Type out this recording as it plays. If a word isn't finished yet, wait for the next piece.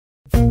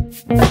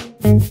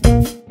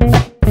The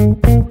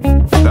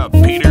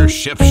Peter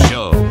Schiff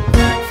Show.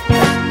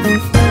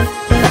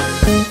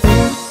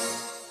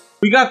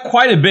 We got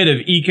quite a bit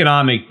of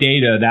economic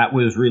data that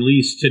was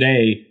released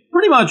today,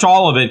 pretty much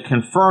all of it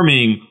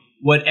confirming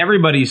what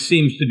everybody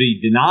seems to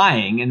be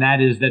denying, and that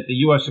is that the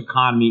U.S.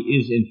 economy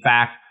is, in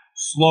fact,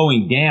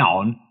 slowing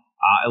down,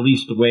 at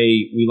least the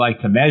way we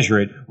like to measure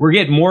it. We're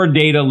getting more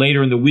data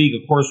later in the week.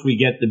 Of course, we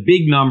get the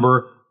big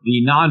number,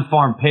 the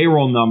non-farm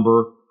payroll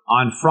number,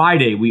 on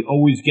Friday. We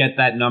always get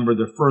that number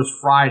the first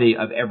Friday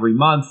of every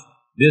month.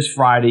 This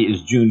Friday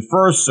is June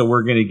 1st, so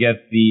we're going to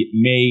get the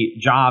May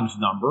jobs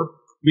number.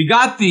 We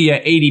got the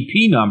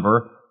ADP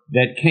number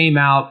that came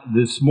out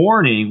this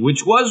morning,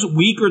 which was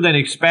weaker than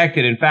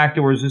expected. In fact,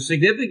 there was a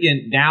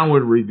significant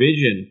downward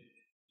revision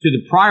to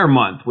the prior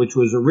month, which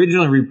was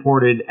originally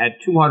reported at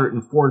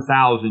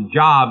 204,000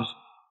 jobs.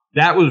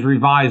 That was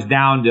revised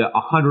down to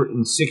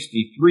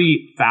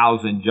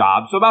 163,000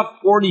 jobs, so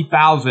about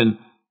 40,000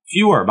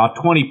 fewer, about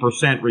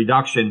 20%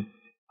 reduction.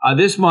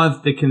 This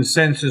month, the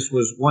consensus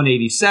was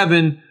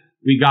 187.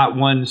 We got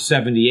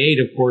 178.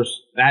 Of course,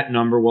 that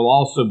number will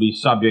also be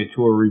subject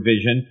to a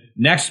revision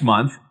next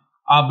month.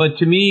 But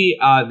to me,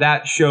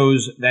 that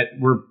shows that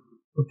we're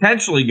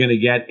potentially going to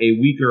get a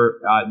weaker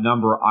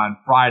number on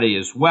Friday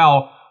as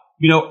well.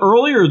 You know,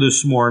 earlier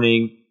this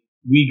morning,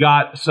 we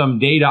got some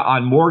data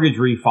on mortgage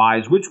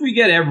refis, which we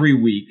get every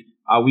week.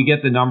 We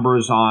get the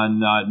numbers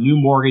on new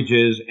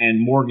mortgages and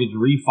mortgage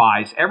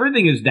refis.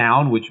 Everything is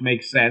down, which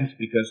makes sense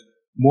because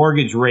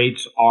mortgage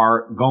rates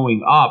are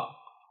going up.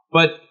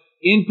 But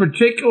in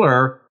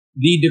particular,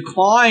 the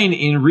decline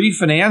in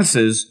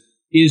refinances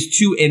is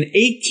to an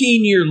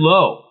 18-year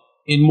low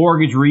in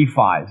mortgage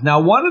refis.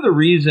 Now, one of the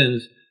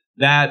reasons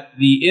that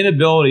the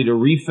inability to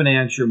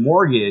refinance your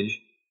mortgage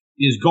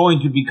is going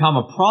to become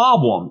a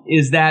problem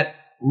is that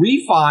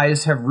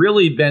refis have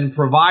really been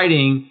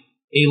providing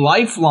a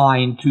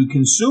lifeline to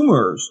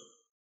consumers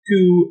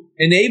to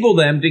enable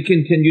them to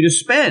continue to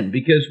spend.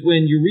 Because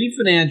when you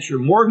refinance your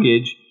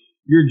mortgage,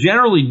 you're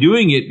generally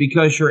doing it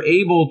because you're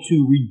able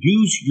to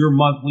reduce your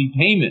monthly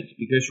payments,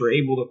 because you're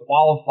able to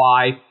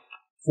qualify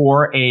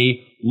for a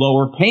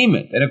lower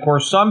payment. And of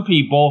course, some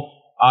people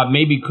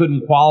maybe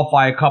couldn't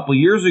qualify a couple of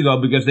years ago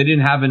because they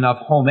didn't have enough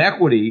home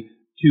equity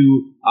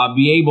to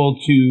be able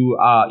to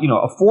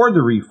afford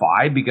the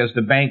refi because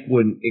the bank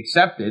wouldn't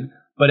accept it.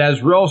 But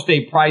as real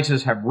estate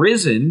prices have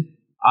risen,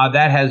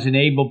 that has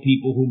enabled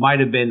people who might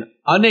have been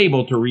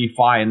unable to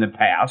refi in the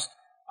past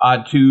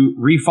to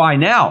refi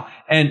now.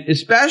 And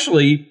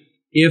especially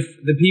if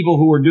the people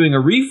who were doing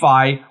a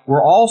refi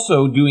were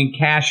also doing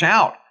cash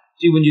out.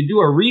 See, when you do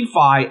a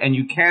refi and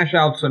you cash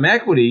out some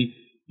equity,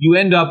 you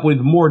end up with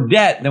more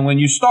debt than when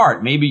you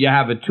start. Maybe you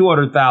have a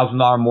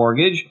 $200,000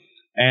 mortgage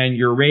and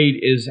your rate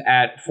is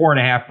at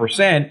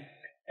 4.5%,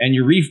 and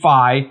you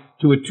refi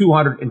to a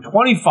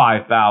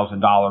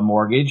 $225,000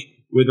 mortgage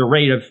with a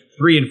rate of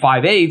 3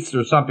 5/8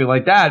 or something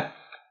like that.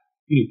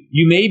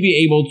 You may be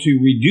able to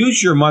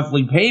reduce your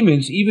monthly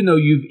payments even though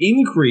you've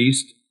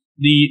increased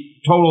the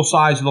total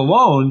size of the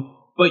loan,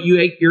 but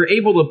you're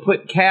able to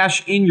put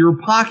cash in your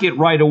pocket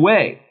right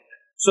away.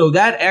 So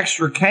that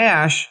extra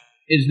cash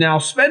is now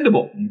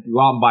spendable. You can go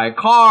out and buy a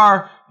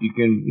car, you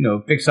can,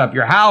 fix up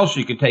your house,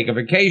 you can take a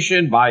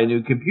vacation, buy a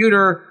new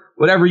computer,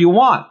 whatever you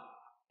want.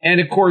 And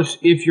of course,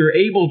 if you're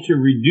able to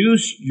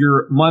reduce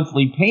your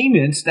monthly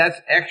payments, that's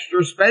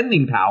extra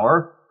spending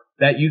power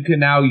that you can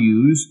now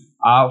use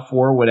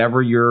for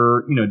whatever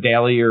your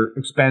daily or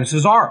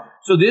expenses are.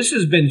 So this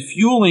has been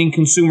fueling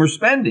consumer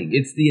spending.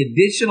 It's the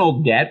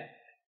additional debt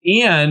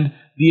and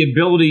the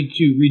ability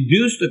to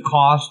reduce the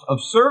cost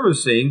of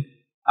servicing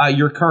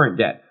your current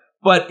debt.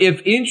 But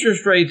if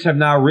interest rates have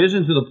now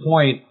risen to the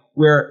point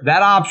where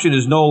that option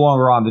is no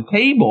longer on the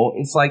table,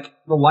 it's like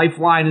the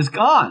lifeline is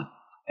gone.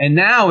 And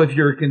now if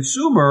you're a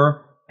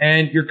consumer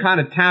and you're kind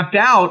of tapped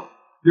out,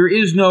 there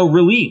is no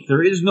relief.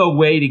 There is no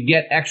way to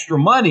get extra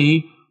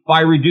money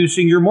by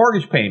reducing your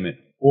mortgage payment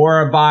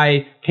or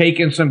by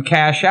taking some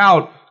cash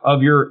out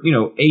of your,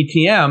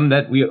 ATM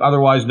that we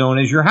otherwise known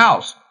as your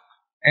house.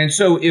 And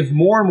so if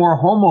more and more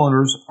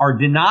homeowners are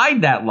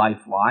denied that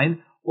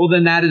lifeline, well,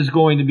 then that is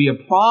going to be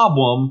a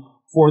problem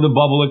for the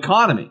bubble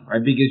economy,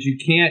 right? Because you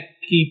can't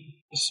keep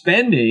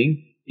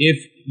spending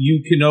if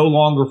you can no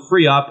longer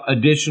free up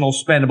additional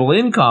spendable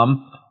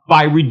income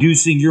by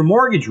reducing your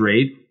mortgage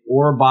rate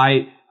or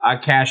by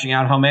cashing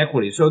out home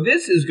equity. So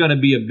this is going to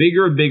be a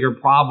bigger and bigger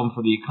problem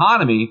for the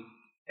economy.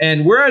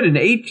 And we're at an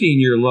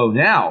 18-year low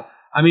now.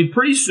 I mean,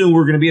 pretty soon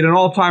we're going to be at an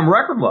all-time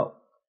record low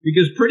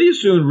because pretty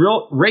soon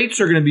real rates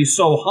are going to be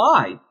so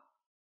high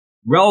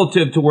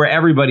relative to where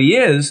everybody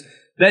is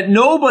that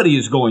nobody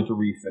is going to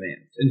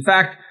refinance. In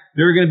fact,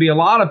 there are going to be a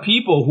lot of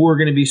people who are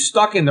going to be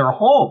stuck in their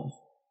homes.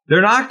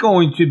 They're not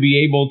going to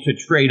be able to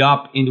trade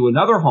up into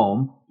another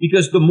home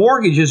because the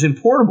mortgage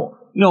isn't portable.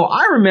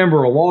 I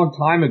remember a long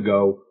time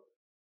ago,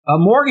 a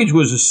mortgage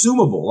was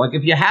assumable. Like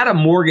if you had a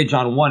mortgage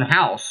on one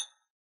house,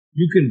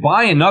 you can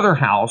buy another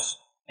house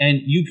and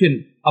you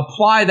can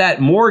apply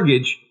that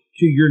mortgage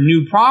to your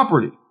new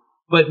property.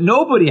 but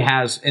nobody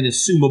has an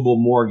assumable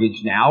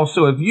mortgage now.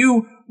 So if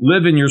you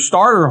live in your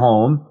starter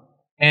home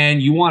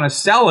and you want to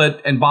sell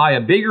it and buy a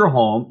bigger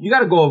home, you got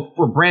to go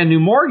for a brand new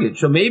mortgage.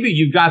 So maybe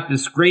you've got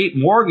this great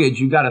mortgage,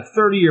 you've got a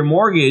 30-year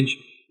mortgage,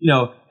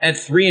 at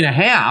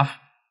 3.5%.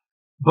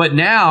 But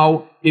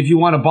now, if you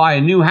want to buy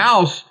a new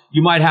house,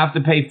 you might have to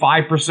pay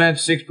 5%,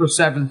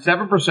 6%,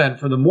 7%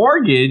 for the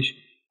mortgage.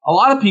 A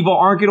lot of people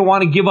aren't going to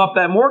want to give up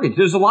that mortgage.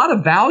 There's a lot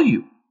of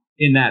value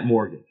in that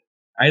mortgage,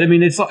 right? I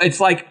mean, it's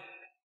like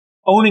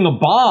owning a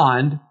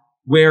bond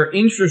where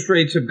interest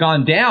rates have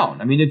gone down.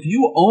 I mean, if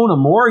you own a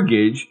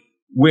mortgage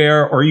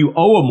or you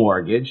owe a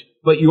mortgage,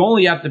 but you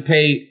only have to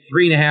pay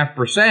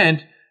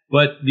 3.5%,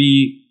 but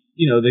the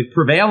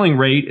prevailing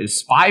rate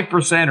is 5%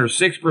 or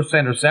 6%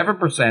 or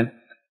 7%,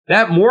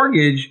 that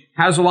mortgage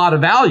has a lot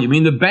of value. I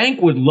mean, the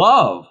bank would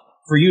love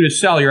for you to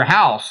sell your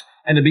house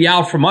and to be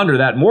out from under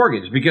that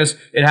mortgage because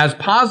it has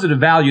positive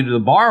value to the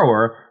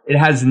borrower. It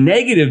has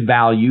negative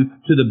value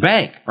to the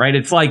bank, right?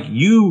 It's like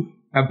you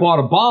have bought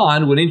a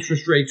bond when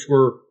interest rates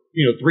were,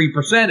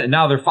 3% and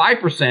now they're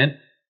 5%.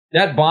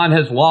 That bond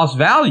has lost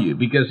value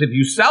because if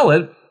you sell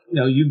it,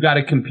 you've got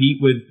to compete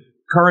with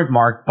current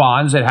market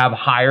bonds that have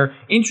higher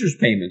interest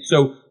payments.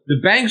 So the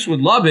banks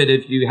would love it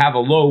if you have a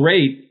low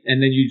rate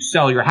and then you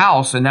sell your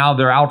house and now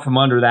they're out from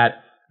under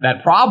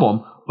that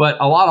problem.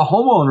 But a lot of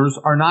homeowners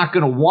are not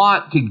going to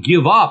want to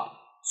give up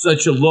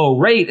such a low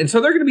rate. And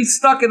so they're going to be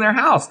stuck in their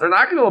house. They're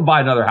not going to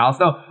buy another house.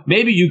 Now,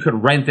 maybe you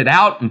could rent it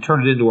out and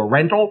turn it into a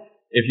rental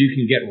if you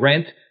can get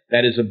rent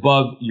that is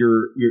above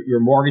your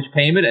mortgage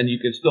payment and you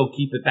can still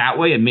keep it that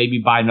way and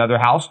maybe buy another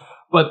house.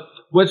 But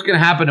what's going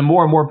to happen to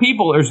more and more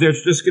people is they're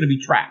just going to be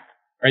trapped,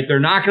 right?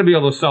 They're not going to be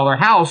able to sell their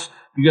house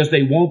because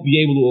they won't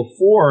be able to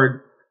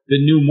afford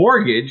the new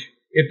mortgage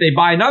if they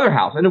buy another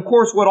house. And of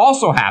course, what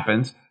also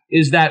happens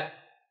is that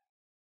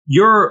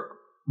your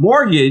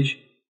mortgage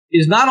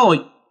is not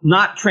only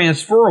not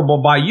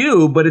transferable by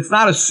you, but it's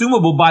not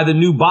assumable by the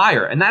new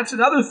buyer. And that's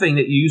another thing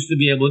that you used to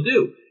be able to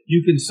do.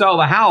 You can sell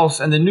the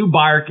house and the new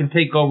buyer can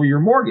take over your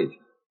mortgage.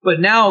 But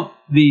now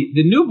the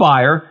new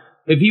buyer,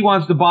 if he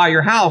wants to buy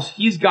your house,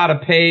 he's got to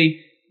pay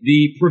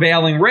the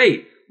prevailing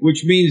rate,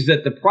 which means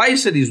that the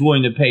price that he's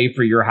willing to pay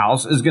for your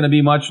house is going to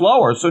be much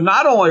lower. So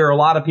not only are a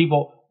lot of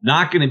people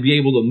not going to be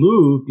able to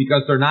move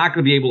because they're not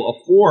going to be able to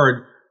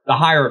afford the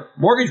higher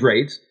mortgage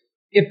rates,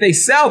 if they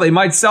sell, they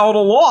might sell at a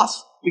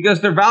loss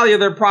because their value of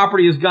their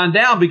property has gone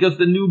down because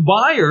the new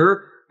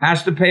buyer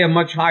has to pay a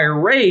much higher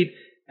rate,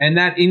 and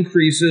that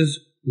increases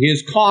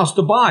his cost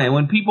to buy. And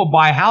when people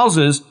buy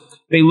houses,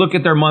 they look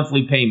at their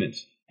monthly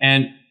payments,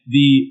 and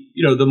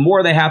the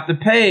more they have to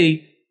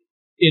pay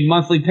in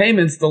monthly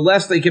payments, the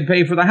less they can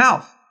pay for the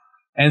house.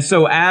 And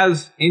so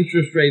as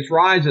interest rates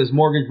rise, as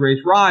mortgage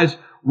rates rise,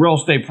 real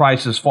estate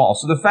prices fall.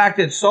 So the fact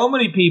that so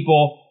many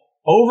people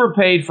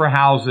overpaid for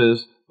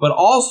houses, but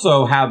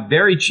also have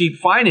very cheap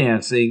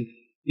financing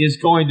is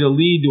going to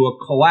lead to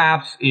a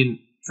collapse in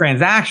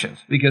transactions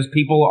because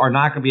people are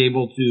not going to be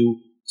able to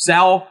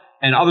sell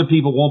and other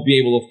people won't be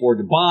able to afford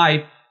to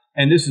buy.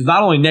 And this is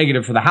not only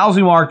negative for the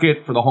housing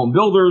market, for the home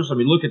builders. I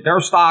mean, look at their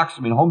stocks.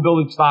 I mean, home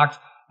building stocks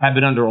have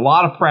been under a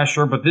lot of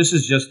pressure, but this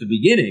is just the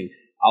beginning.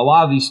 A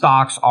lot of these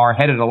stocks are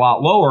headed a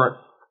lot lower.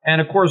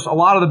 And of course, a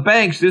lot of the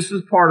banks, this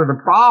is part of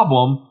the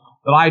problem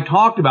that I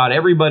talked about.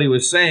 Everybody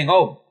was saying,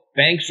 oh,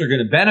 banks are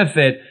going to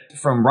benefit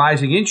from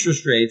rising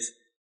interest rates.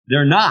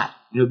 They're not.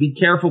 Be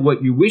careful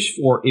what you wish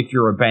for if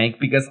you're a bank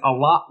because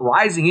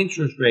rising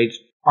interest rates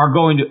are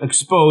going to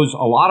expose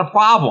a lot of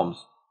problems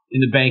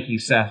in the banking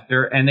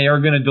sector, and they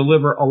are going to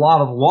deliver a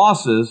lot of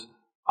losses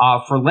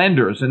for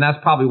lenders. And that's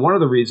probably one of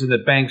the reasons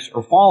that banks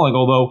are falling,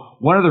 although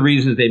one of the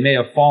reasons they may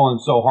have fallen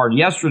so hard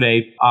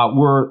yesterday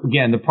were,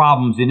 again, the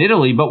problems in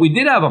Italy. But we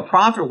did have a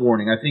profit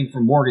warning, I think,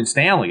 from Morgan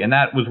Stanley, and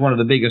that was one of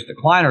the biggest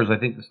decliners. I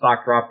think the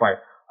stock dropped by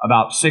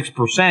about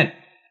 6%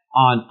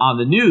 on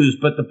the news.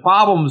 But the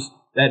problems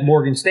that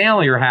Morgan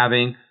Stanley are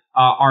having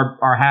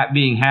are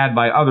being had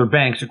by other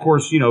banks. Of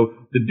course,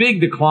 the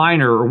big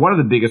decliner, or one of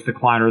the biggest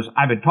decliners,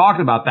 I've been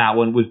talking about that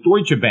one, was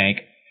Deutsche Bank.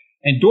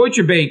 And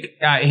Deutsche Bank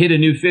hit a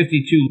new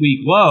 52-week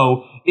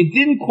low. It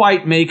didn't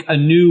quite make a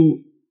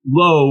new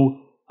low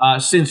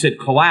since it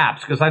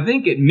collapsed, because I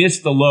think it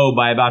missed the low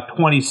by about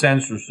 20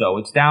 cents or so.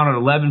 It's down at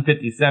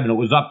 11.57. It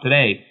was up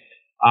today.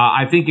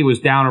 I think it was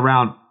down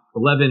around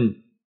 11.18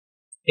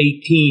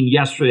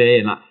 yesterday,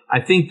 and I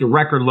think the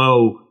record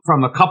low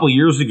from a couple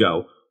years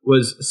ago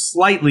was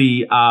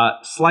slightly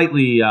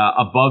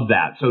above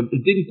that. So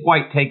it didn't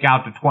quite take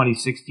out the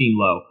 2016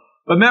 low.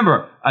 But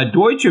remember,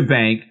 Deutsche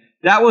Bank,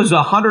 that was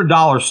a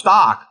 $100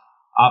 stock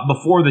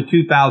before the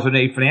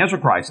 2008 financial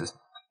crisis.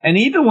 And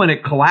even when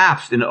it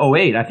collapsed in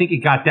 2008, I think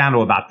it got down to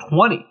about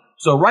 20.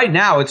 So right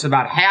now, it's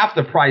about half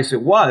the price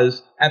it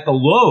was at the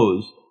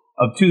lows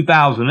of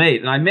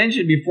 2008. And I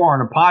mentioned before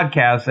on a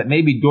podcast that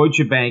maybe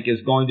Deutsche Bank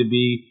is going to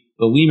be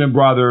the Lehman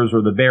Brothers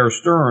or the Bear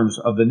Stearns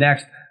of the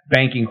next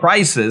banking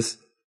crisis,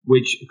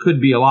 which could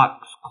be a lot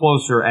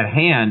closer at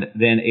hand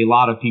than a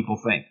lot of people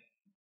think.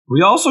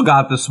 We also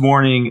got this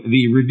morning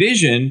the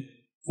revision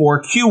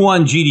for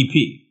Q1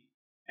 GDP.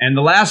 And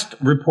the last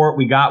report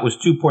we got was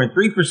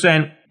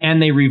 2.3%,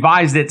 and they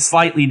revised it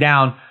slightly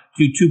down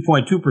to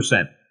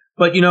 2.2%.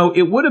 But,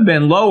 it would have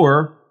been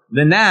lower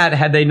than that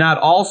had they not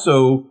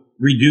also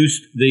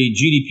reduced the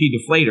GDP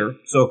deflator.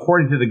 So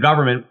according to the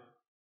government,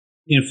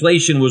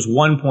 inflation was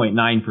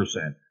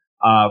 1.9%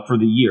 for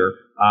the year.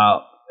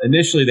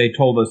 Initially, they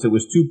told us it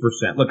was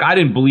 2%. Look, I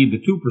didn't believe the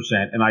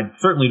 2%, and I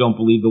certainly don't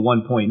believe the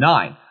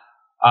 1.9.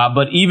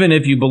 But even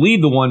if you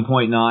believe the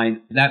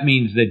 1.9, that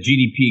means that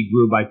GDP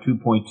grew by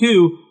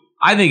 2.2.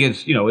 I think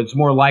it's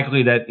more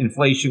likely that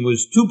inflation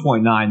was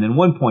 2.9 than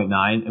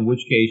 1.9, in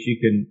which case you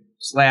can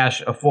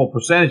slash a full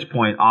percentage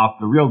point off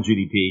the real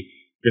GDP,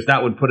 because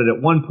that would put it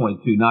at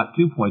 1.2, not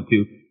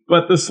 2.2.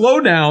 But the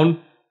slowdown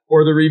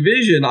or the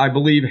revision, I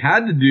believe,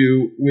 had to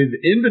do with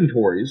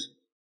inventories,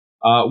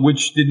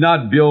 which did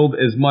not build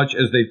as much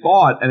as they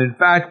thought. And in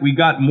fact, we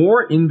got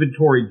more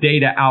inventory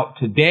data out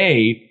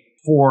today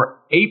for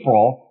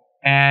April.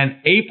 And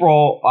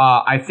April,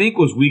 I think,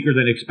 was weaker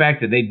than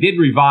expected. They did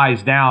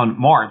revise down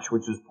March,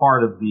 which is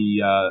part of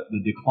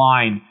the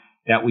decline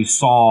that we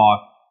saw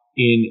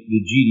in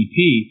the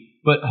GDP.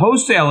 But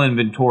wholesale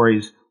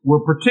inventories were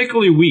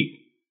particularly weak.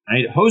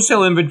 Right?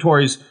 Wholesale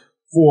inventories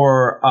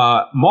for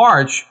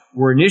March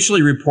were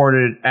initially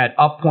reported at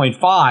up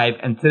 0.5,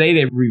 and today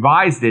they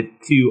revised it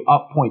to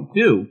up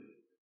 0.2.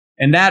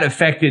 And that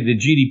affected the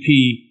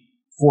GDP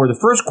for the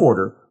first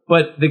quarter.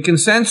 But the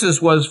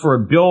consensus was for a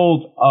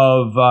build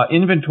of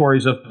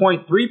inventories of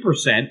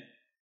 0.3%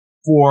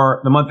 for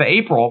the month of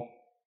April,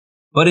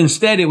 but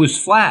instead it was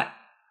flat.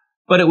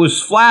 But it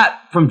was flat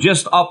from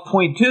just up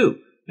 0.2.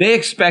 They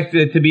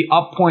expected it to be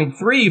up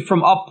 0.3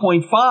 from up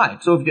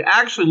 0.5. So if you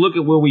actually look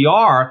at where we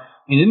are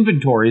in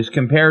inventories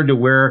compared to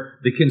where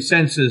the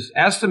consensus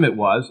estimate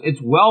was,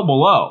 it's well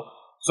below.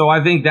 So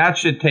I think that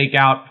should take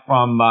out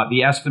from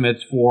the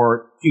estimates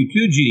for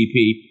Q2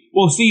 GDP.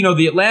 We'll see,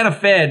 the Atlanta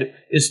Fed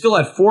is still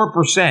at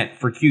 4%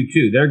 for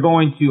Q2. They're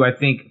going to, I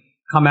think,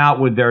 come out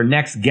with their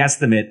next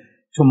guesstimate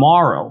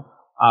tomorrow.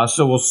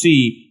 So we'll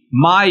see.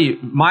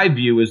 My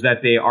view is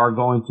that they are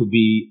going to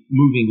be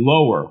moving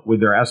lower with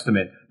their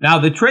estimate. Now,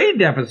 the trade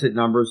deficit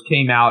numbers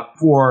came out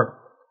for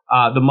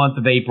the month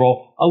of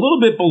April a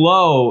little bit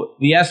below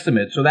the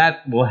estimate. So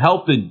that will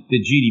help the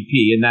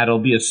GDP, and that'll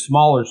be a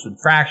smaller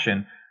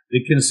subtraction.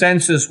 The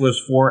consensus was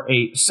for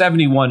a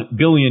 $71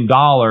 billion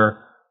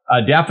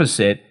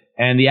deficit,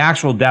 and the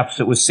actual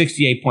deficit was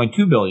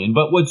 $68.2 billion.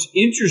 But what's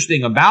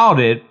interesting about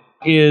it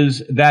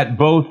is that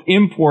both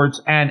imports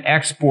and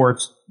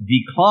exports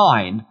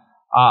declined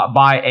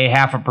by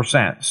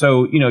 0.5%.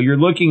 So, you're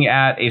looking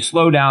at a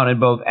slowdown in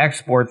both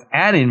exports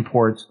and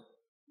imports,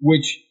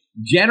 which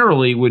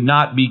generally would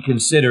not be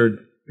considered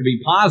to be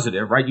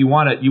positive, right? You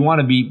want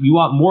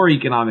more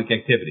economic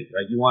activity,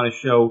 right? You want to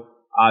show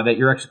that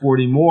you're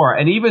exporting more.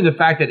 And even the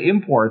fact that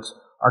imports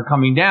are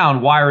coming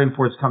down. Why are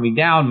imports coming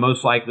down?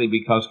 Most likely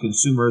because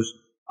consumers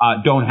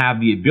don't have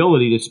the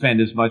ability to spend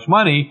as much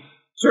money.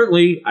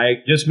 Certainly,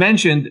 I just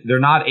mentioned they're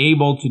not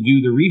able to do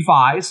the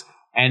refis.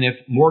 And if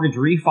mortgage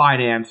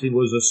refinancing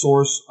was a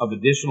source of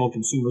additional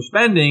consumer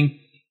spending,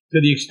 to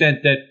the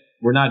extent that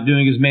we're not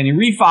doing as many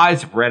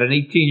refis, if we're at an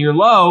 18-year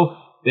low,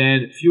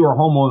 then fewer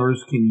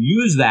homeowners can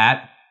use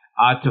that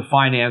to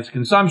finance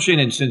consumption.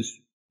 And since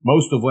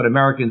most of what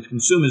Americans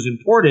consume is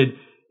imported,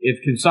 if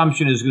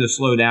consumption is going to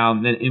slow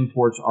down, then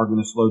imports are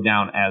going to slow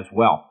down as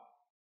well.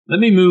 Let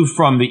me move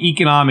from the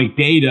economic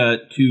data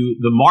to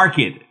the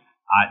market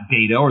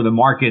data, or the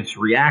market's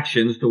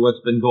reactions to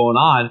what's been going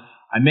on.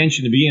 I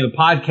mentioned at the beginning of the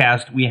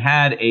podcast, we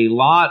had a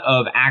lot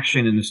of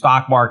action in the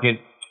stock market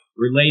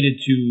related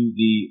to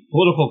the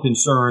political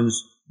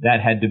concerns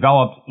that had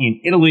developed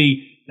in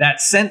Italy that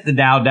sent the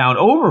Dow down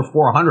over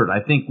 400.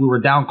 I think we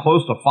were down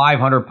close to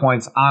 500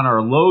 points on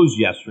our lows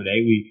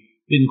yesterday. We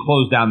didn't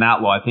close down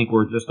that low. I think we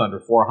were just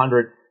under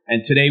 400.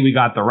 And today we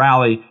got the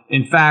rally.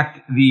 In fact,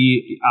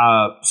 the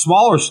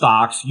smaller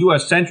stocks,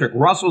 U.S.-centric,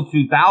 Russell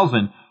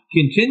 2000,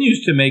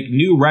 continues to make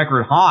new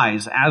record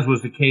highs, as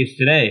was the case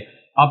today,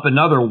 up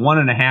another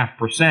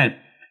 1.5%.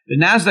 The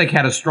Nasdaq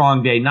had a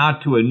strong day,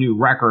 not to a new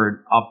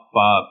record, up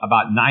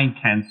about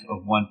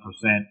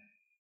 0.9%.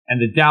 And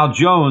the Dow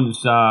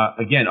Jones,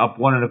 again, up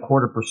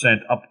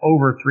 1.25%, up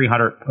over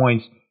 300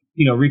 points,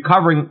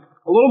 recovering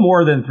a little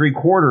more than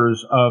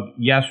 3/4 of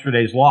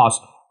yesterday's loss.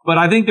 But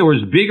I think there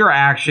was bigger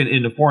action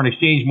in the foreign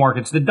exchange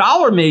markets. The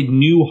dollar made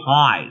new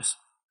highs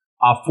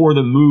for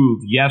the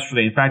move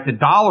yesterday. In fact, the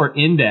dollar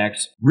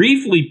index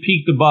briefly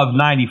peaked above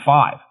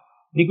 95. I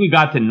think we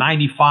got to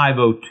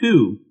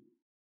 95.02.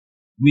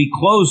 We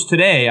closed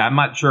today. I'm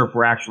not sure if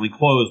we're actually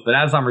closed, but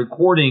as I'm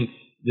recording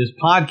this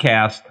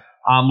podcast,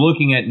 I'm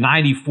looking at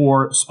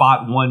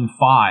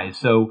 94.15.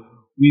 So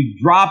we've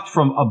dropped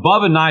from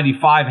above a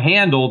 95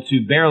 handle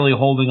to barely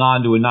holding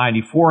on to a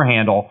 94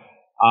 handle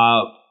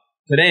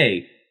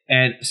today.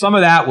 And some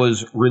of that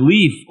was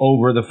relief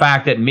over the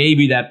fact that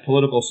maybe that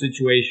political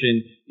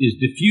situation is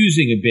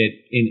diffusing a bit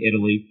in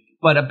Italy,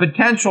 but a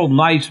potential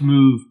nice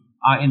move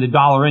in the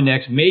dollar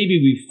index.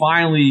 Maybe we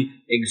finally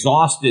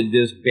exhausted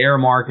this bear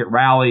market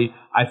rally.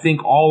 I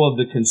think all of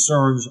the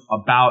concerns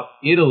about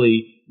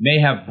Italy may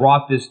have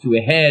brought this to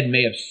a head,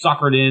 may have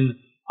suckered in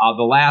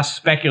the last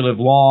speculative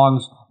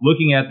longs.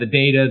 Looking at the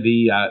data,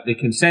 the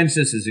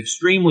consensus is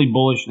extremely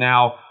bullish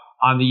now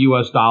on the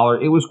U.S. dollar.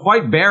 It was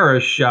quite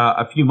bearish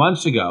a few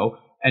months ago,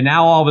 and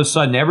now all of a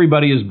sudden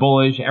everybody is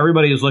bullish.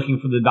 Everybody is looking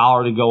for the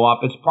dollar to go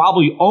up. It's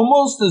probably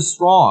almost as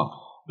strong.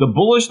 The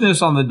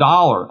bullishness on the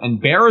dollar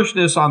and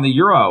bearishness on the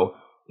euro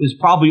is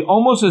probably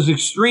almost as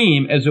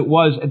extreme as it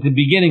was at the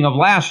beginning of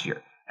last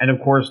year. And of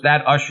course,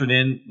 that ushered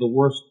in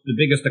the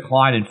biggest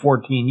decline in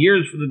 14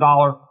 years for the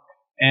dollar.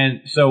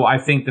 And so I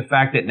think the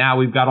fact that now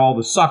we've got all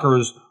the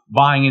suckers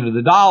buying into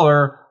the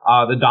dollar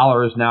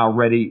is now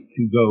ready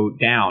to go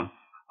down.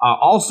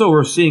 Also,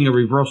 we're seeing a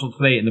reversal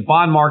today in the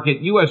bond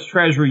market. U.S.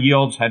 Treasury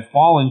yields had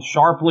fallen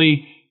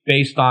sharply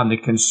based on the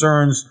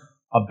concerns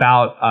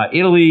about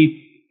Italy.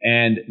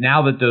 And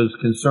now that those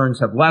concerns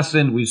have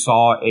lessened, we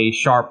saw a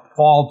sharp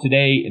fall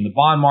today in the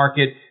bond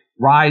market,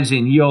 rise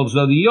in yields,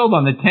 though the yield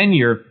on the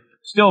 10-year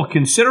still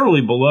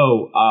considerably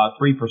below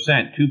 3%,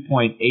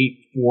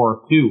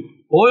 2.842.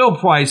 Oil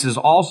price is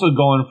also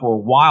going for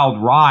a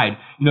wild ride.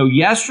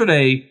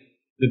 Yesterday,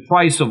 the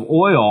price of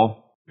oil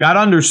got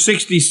under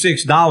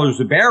 $66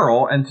 a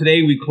barrel, and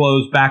today we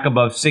closed back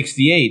above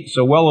 $68,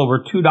 so well over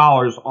 $2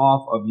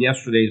 off of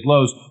yesterday's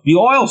lows. The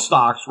oil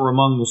stocks were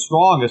among the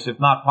strongest, if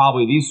not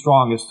probably the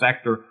strongest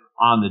sector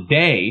on the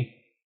day.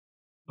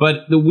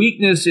 But the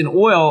weakness in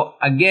oil,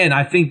 again,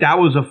 I think that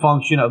was a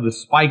function of the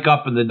spike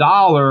up in the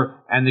dollar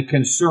and the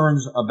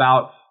concerns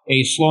about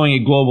a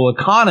slowing global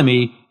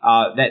economy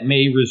that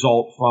may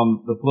result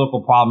from the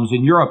political problems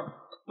in Europe.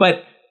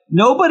 But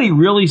nobody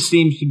really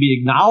seems to be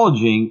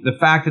acknowledging the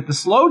fact that the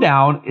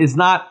slowdown is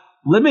not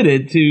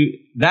limited to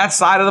that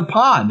side of the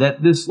pond,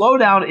 that the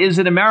slowdown is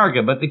in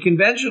America. But the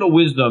conventional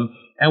wisdom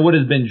and what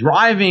has been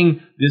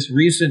driving this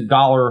recent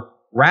dollar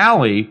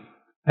rally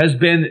has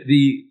been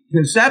the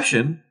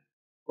perception,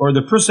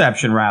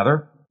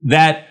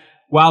 that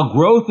while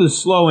growth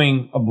is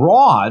slowing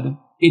abroad,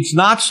 it's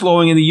not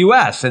slowing in the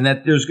U.S., and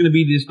that there's going to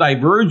be this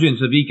divergence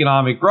of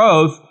economic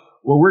growth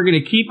where we're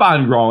going to keep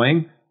on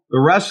growing. The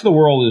rest of the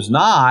world is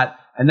not,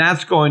 and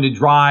that's going to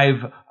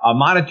drive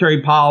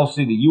monetary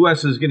policy. The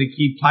U.S. is going to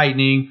keep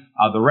tightening.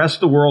 The rest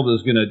of the world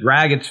is going to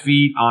drag its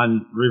feet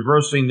on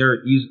reversing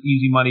their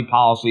easy money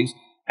policies.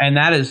 And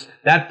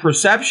that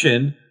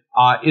perception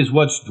is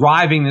what's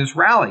driving this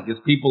rally,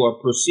 because people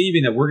are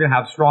perceiving that we're going to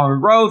have stronger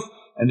growth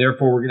and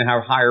therefore we're going to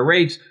have higher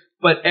rates.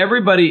 But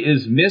everybody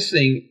is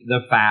missing the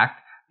fact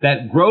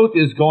that growth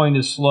is going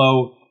to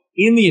slow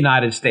in the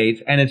United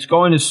States, and it's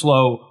going to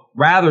slow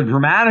rather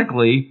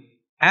dramatically,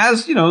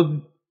 as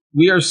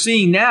we are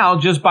seeing now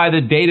just by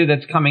the data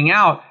that's coming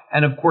out.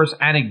 And of course,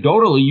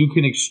 anecdotally, you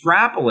can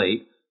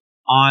extrapolate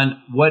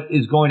on what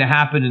is going to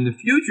happen in the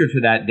future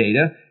to that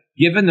data,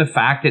 given the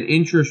fact that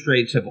interest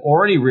rates have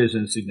already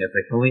risen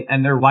significantly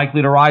and they're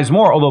likely to rise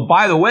more. Although,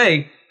 by the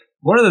way,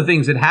 one of the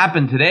things that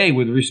happened today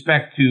with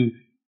respect to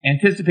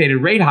anticipated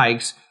rate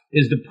hikes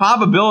is the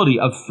probability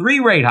of 3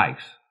 rate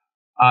hikes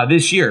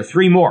this year,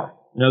 3 more.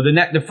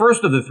 The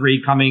first of the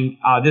 3 coming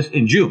this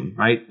in June,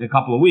 right, in a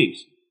couple of weeks.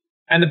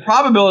 And the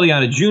probability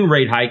on a June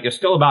rate hike is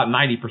still about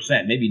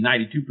 90%, maybe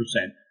 92%.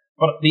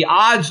 But the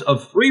odds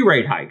of 3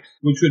 rate hikes,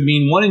 which would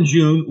mean 1 in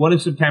June, 1 in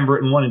September,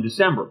 and 1 in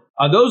December,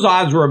 those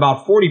odds were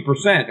about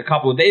 40% a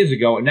couple of days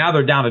ago, and now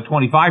they're down to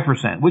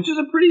 25%, which is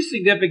a pretty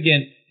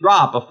significant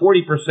drop, a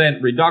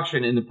 40%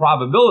 reduction in the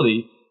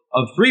probability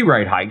of 3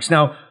 rate hikes.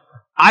 Now,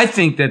 I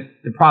think that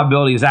the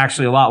probability is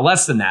actually a lot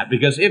less than that,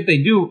 because if they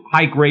do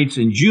hike rates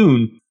in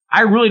June,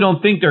 I really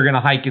don't think they're going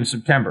to hike in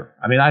September.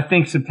 I mean, I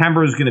think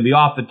September is going to be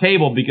off the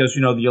table because,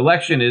 the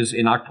election is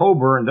in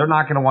October and they're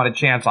not going to want a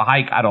chance to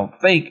hike, I don't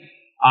think,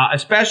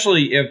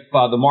 especially if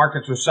the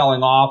markets are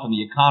selling off and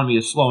the economy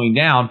is slowing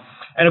down.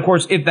 And of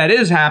course, if that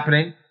is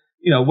happening,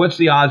 what's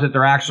the odds that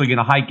they're actually going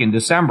to hike in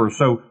December?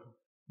 So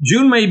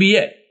June may be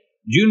it.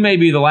 June may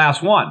be the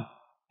last one.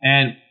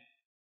 And,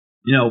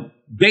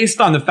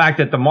 based on the fact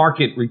that the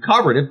market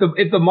recovered,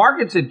 if the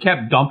markets had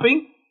kept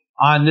dumping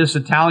on this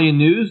Italian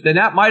news, then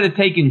that might have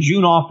taken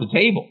June off the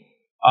table.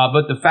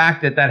 But the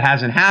fact that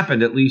hasn't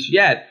happened, at least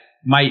yet,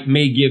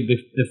 may give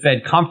the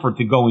Fed comfort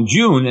to go in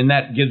June, and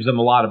that gives them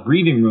a lot of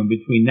breathing room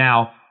between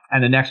now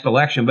and the next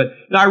election. But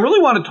I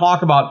really want to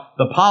talk about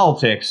the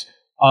politics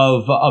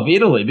of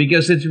Italy,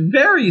 because it's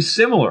very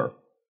similar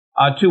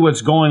to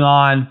what's going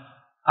on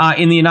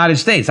in the United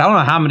States. I don't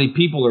know how many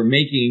people are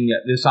making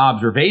this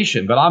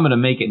observation, but I'm going to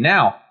make it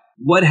now.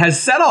 What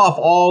has set off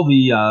all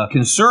the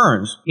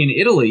concerns in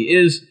Italy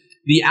is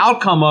the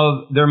outcome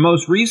of their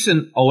most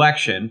recent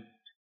election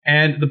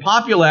and the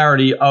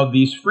popularity of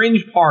these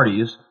fringe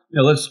parties.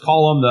 Let's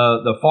call them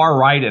the far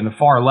right and the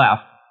far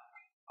left,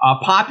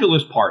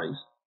 populist parties.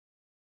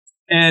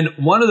 And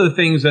one of the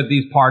things that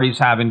these parties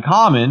have in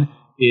common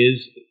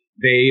is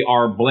they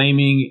are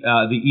blaming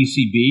the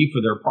ECB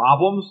for their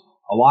problems,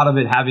 a lot of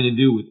it having to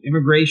do with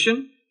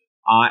immigration.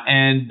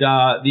 And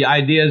the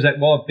idea is that,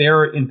 if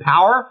they're in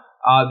power,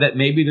 that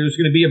maybe there's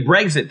going to be a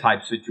Brexit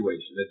type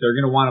situation, that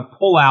they're going to want to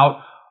pull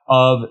out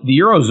of the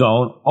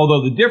Eurozone,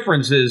 although the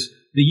difference is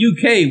the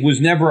UK was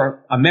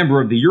never a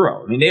member of the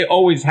Euro. I mean, they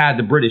always had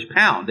the British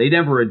pound. They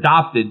never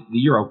adopted the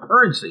Euro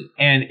currency.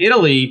 And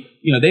Italy,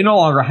 they no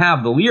longer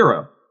have the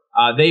lira.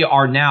 They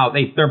are now,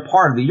 they're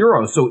part of the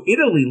Euro. So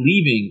Italy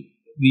leaving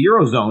the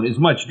Eurozone is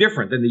much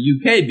different than the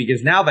UK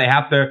because now they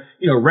have to,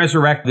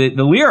 resurrect the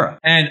lira.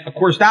 And of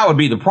course, that would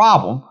be the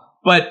problem.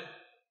 But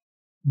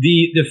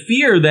the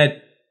fear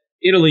that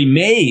Italy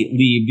may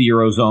leave the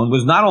Eurozone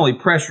was not only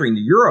pressuring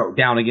the euro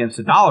down against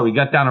the dollar, we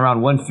got down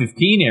around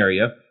 115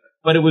 area,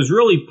 but it was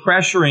really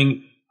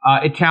pressuring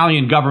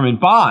Italian government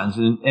bonds.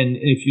 And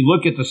if you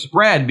look at the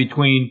spread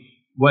between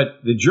what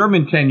the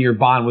German 10-year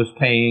bond was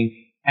paying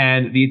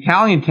and the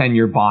Italian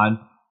 10-year bond,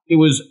 it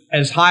was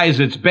as high as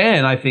it's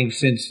been, I think,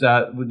 since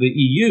the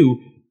EU.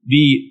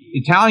 The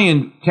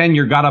Italian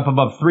 10-year got up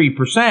above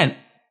 3%,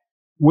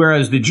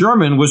 whereas the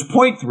German was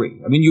 0.3.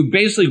 I mean, you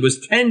basically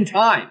was 10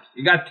 times.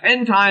 You got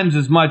 10 times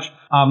as much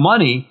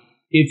money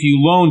if you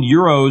loaned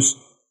euros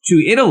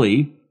to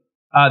Italy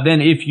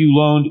than if you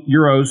loaned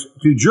euros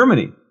to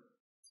Germany.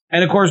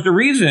 And of course, the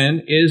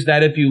reason is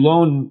that if you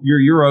loan your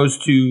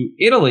euros to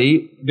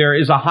Italy, there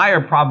is a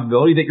higher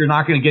probability that you're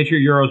not going to get your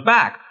euros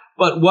back.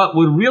 But what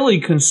would really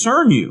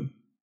concern you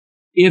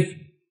if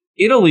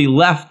Italy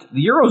left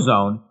the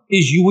Eurozone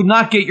is you would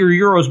not get your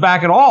euros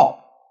back at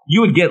all.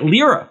 You would get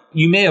lira.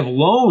 You may have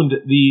loaned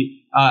the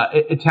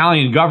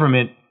Italian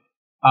government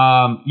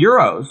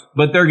euros,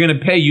 but they're going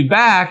to pay you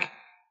back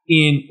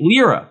in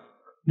lira.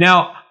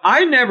 Now,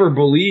 I never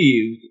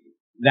believed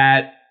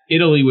that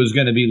Italy was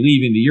going to be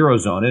leaving the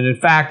Eurozone. And in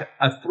fact,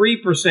 a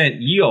 3%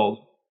 yield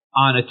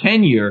on a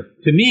 10-year,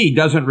 to me,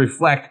 doesn't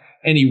reflect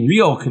any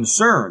real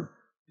concern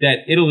that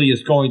Italy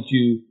is going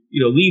to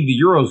leave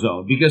the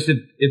Eurozone. Because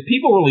if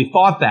people really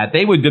thought that,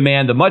 they would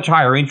demand a much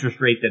higher interest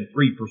rate than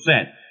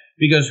 3%.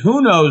 Because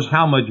who knows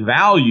how much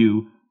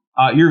value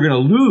you're going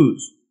to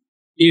lose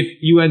if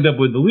you end up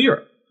with the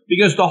lira.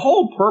 Because the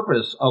whole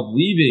purpose of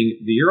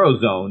leaving the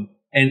Eurozone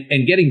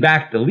and getting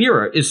back the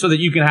lira is so that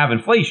you can have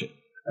inflation.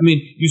 I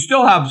mean, you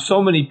still have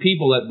so many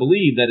people that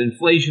believe that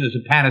inflation is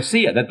a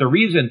panacea, that the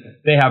reason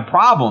they have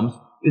problems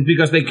is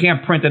because they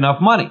can't print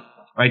enough money,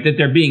 right? That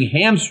they're being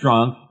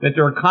hamstrung, that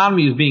their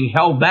economy is being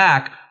held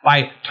back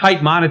by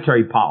tight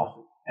monetary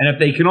policy. And if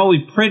they can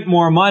only print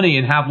more money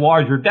and have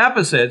larger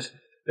deficits,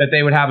 that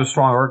they would have a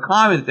stronger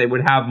economy, that they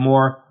would have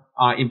more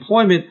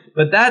employment,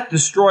 but that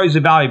destroys the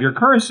value of your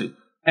currency.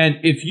 And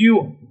if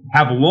you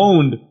have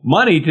loaned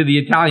money to the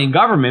Italian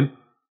government,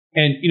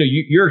 and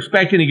you're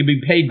expecting it to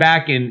be paid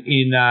back in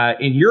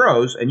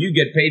euros, and you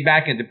get paid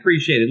back in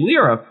depreciated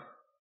lira,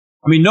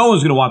 I mean, no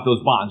one's going to want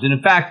those bonds. And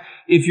in fact,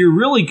 if you're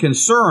really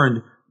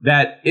concerned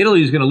that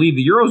Italy is going to leave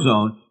the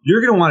Eurozone,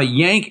 you're going to want to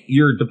yank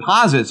your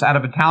deposits out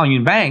of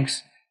Italian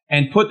banks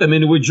and put them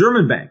into a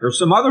German bank or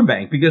some other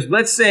bank. Because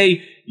let's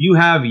say you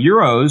have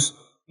euros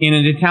in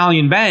an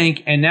Italian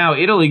bank and now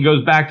Italy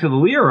goes back to the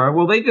lira.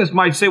 Well, they just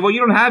might say, well,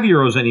 you don't have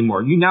euros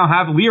anymore. You now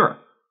have lira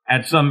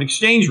at some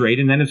exchange rate,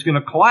 and then it's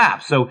going to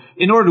collapse. So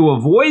in order to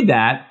avoid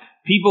that,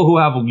 people who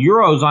have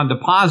euros on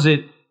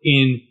deposit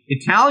in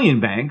Italian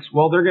banks,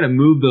 well, they're going to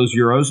move those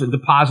euros and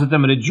deposit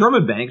them in a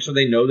German bank so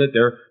they know that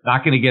they're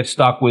not going to get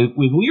stuck with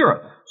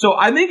lira. So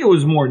I think it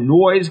was more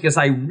noise because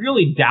I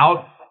really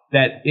doubt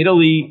that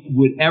Italy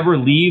would ever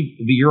leave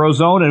the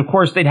Eurozone. And of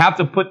course, they'd have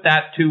to put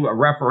that to a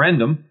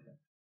referendum.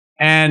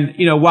 And,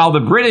 while the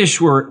British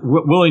were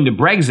willing to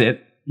Brexit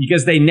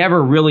because they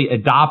never really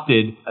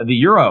adopted the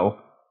euro,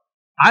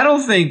 I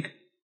don't think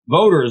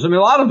voters, a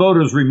lot of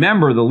voters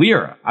remember the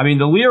lira. I mean,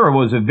 the lira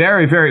was a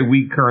very, very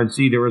weak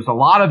currency. There was a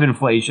lot of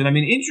inflation. I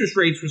mean, interest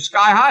rates were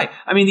sky high.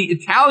 I mean, the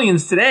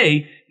Italians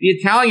today, the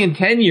Italian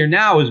 10-year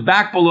now is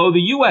back below the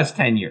U.S.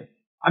 10-year.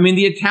 I mean,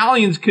 the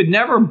Italians could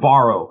never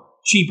borrow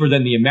cheaper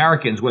than the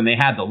Americans when they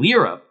had the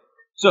lira.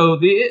 So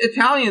the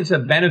Italians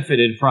have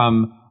benefited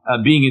from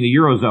being in the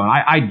Eurozone.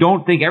 I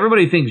don't think,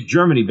 everybody thinks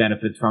Germany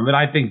benefits from it.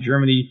 I think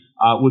Germany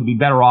would be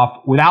better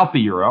off without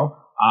the euro.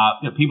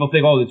 People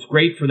think, oh, it's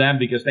great for them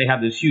because they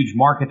have this huge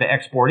market to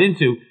export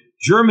into.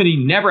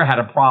 Germany never had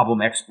a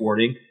problem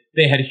exporting.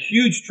 They had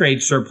huge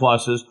trade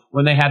surpluses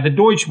when they had the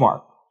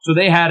Deutschmark. So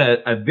they had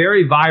a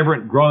very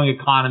vibrant, growing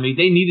economy.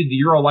 They needed the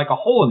euro like a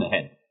hole in the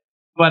head.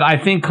 But I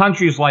think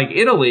countries like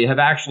Italy have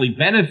actually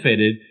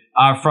benefited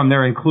from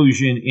their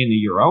inclusion in the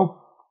euro.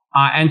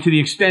 And to the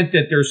extent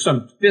that there's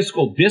some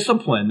fiscal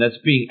discipline that's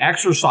being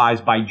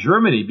exercised by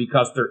Germany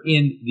because they're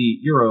in the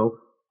euro,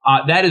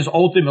 that is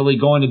ultimately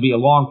going to be a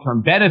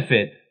long-term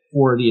benefit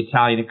for the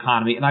Italian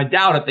economy. And I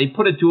doubt if they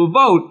put it to a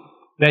vote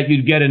that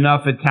you'd get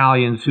enough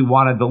Italians who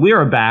wanted the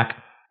lira back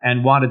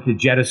and wanted to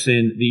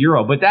jettison the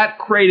euro. But that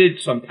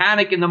created some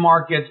panic in the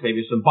markets,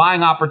 maybe some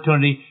buying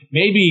opportunity,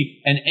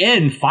 maybe an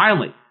end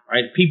finally,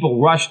 right?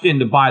 People rushed in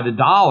to buy the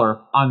dollar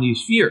on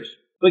these fears.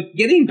 But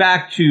getting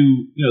back to,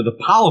 the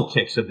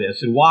politics of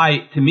this and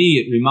why, to me,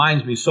 it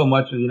reminds me so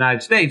much of the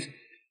United States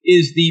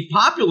is the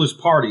populist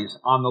parties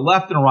on the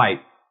left and right.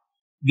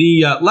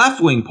 The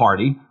left-wing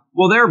party,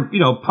 well, they're,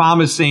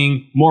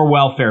 promising more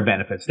welfare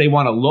benefits. They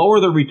want to lower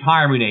the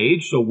retirement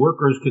age so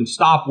workers can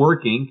stop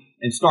working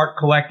and start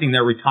collecting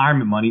their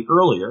retirement money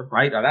earlier,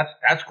 right? Now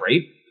that's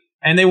great.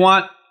 And they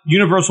want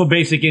universal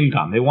basic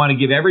income. They want to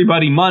give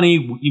everybody money,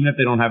 even if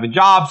they don't have a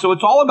job. So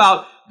it's all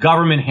about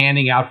government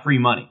handing out free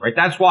money, right?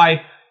 That's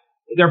why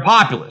they're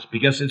populist,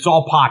 because it's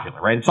all popular,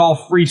 right? It's all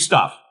free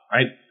stuff,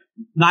 right?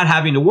 Not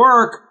having to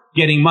work,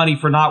 getting money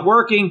for not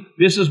working.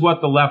 This is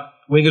what the left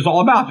wing is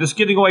all about, just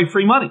giving away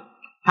free money.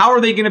 How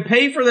are they going to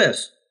pay for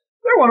this?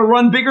 They want to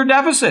run bigger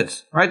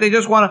deficits, right? They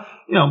just want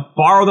to,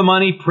 borrow the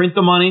money, print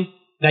the money.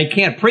 They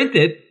can't print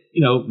it,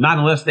 not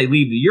unless they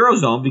leave the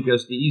Eurozone,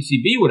 because the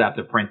ECB would have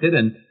to print it,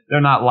 and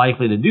they're not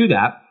likely to do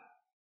that.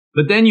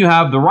 But then you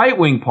have the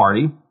right-wing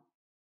party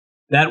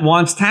that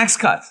wants tax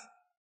cuts.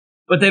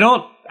 But they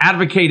don't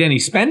advocate any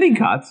spending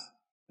cuts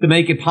to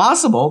make it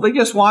possible. They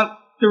just want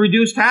to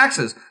reduce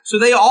taxes. So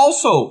they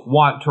also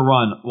want to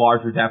run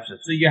larger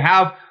deficits. So you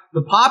have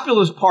the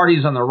populist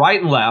parties on the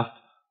right and left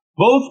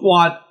both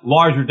want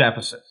larger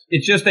deficits.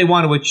 It's just they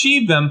want to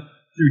achieve them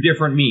through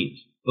different means.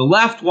 The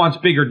left wants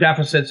bigger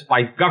deficits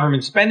by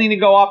government spending to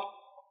go up,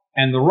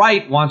 and the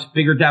right wants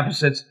bigger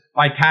deficits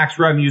by tax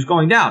revenues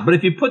going down. But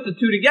if you put the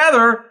two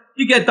together,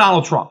 you get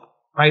Donald Trump,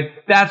 right?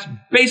 That's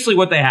basically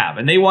what they have.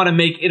 And they want to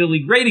make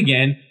Italy great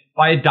again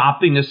by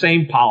adopting the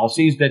same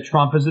policies that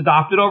Trump has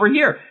adopted over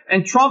here.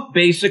 And Trump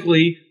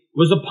basically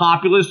was a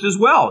populist as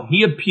well.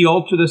 He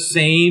appealed to the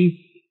same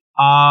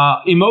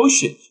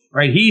emotions,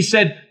 right? He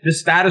said the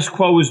status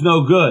quo is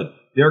no good.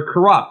 They're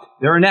corrupt.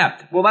 They're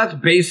inept. Well, that's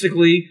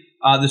basically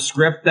the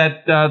script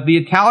that the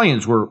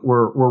Italians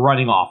were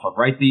running off of,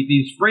 right?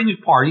 These fringe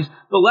parties,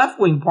 the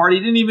left-wing party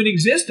didn't even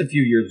exist a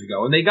few years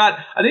ago. And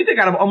I think they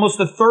got almost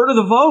a third of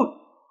the vote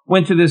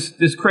went to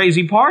this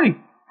crazy party.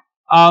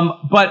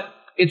 But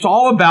it's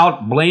all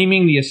about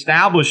blaming the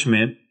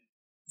establishment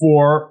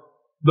for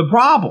the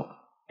problem.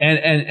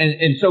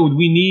 And so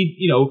we need,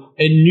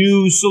 a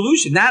new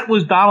solution. That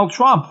was Donald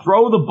Trump.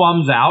 Throw the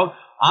bums out.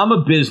 I'm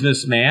a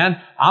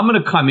businessman. I'm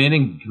going to come in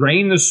and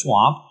drain the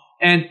swamp.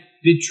 And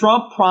did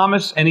Trump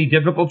promise any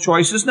difficult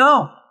choices?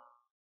 No.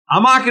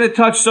 I'm not going to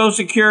touch Social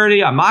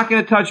Security. I'm not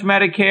going to touch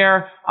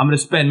Medicare. I'm going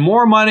to spend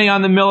more money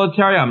on the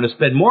military. I'm going to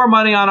spend more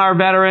money on our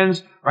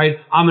veterans, right?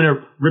 I'm going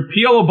to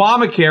repeal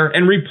Obamacare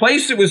and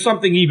replace it with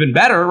something even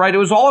better, right? It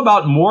was all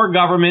about more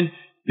government,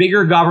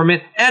 bigger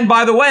government. And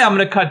by the way, I'm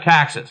going to cut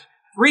taxes.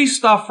 Free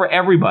stuff for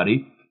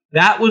everybody.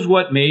 That was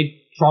what made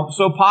Trump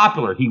so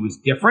popular. He was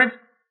different,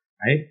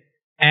 right?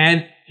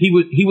 And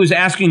he was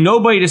asking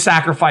nobody to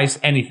sacrifice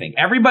anything.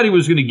 Everybody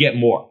was going to get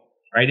more,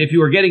 right? If you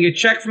were getting a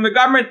check from the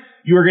government,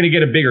 you were going to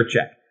get a bigger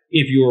check.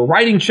 If you were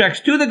writing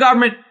checks to the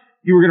government,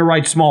 you were going to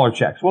write smaller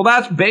checks. Well,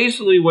 that's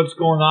basically what's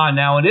going on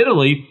now in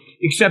Italy,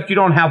 except you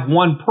don't have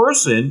one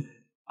person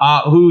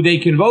who they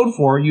can vote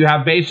for. You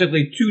have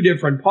basically two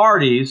different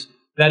parties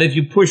that if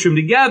you push them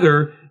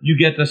together, you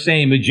get the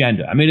same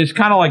agenda. I mean, it's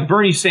kind of like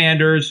Bernie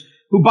Sanders,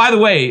 who, by the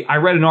way, I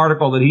read an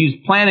article that he's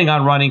planning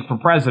on running for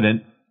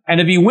president. And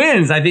if he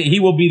wins, I think he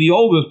will be the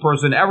oldest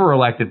person ever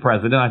elected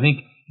president. I think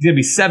he's going to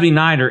be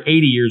 79 or 80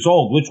 years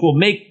old, which will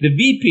make the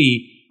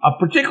VP a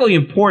particularly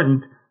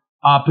important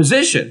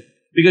position.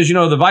 Because,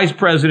 the vice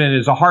president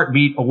is a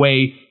heartbeat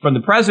away from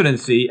the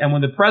presidency. And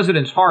when the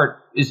president's heart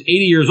is 80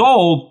 years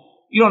old,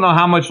 you don't know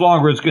how much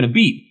longer it's going to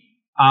beat.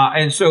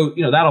 And so,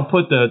 that'll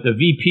put the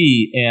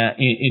VP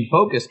in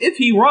focus if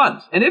he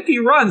runs. And if he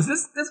runs,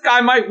 this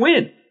guy might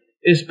win,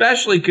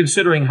 especially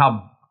considering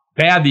how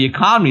bad the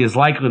economy is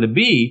likely to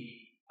be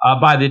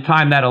by the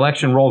time that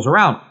election rolls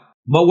around.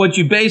 But what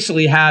you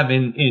basically have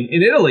in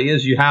Italy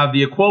is you have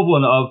the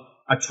equivalent of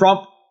a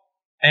Trump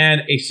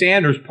and a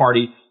Sanders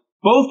party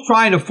both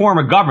trying to form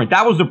a government.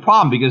 That was the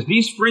problem, because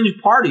these fringe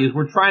parties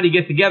were trying to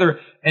get together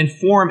and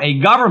form a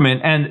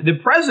government, and the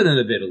president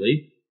of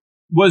Italy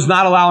was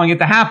not allowing it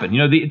to happen.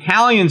 The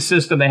Italian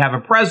system, they have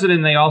a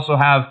president, they also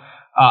have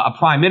a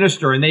prime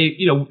minister, and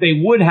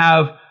they would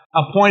have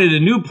appointed a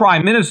new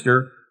prime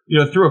minister,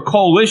 through a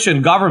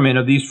coalition government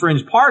of these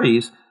fringe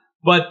parties.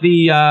 But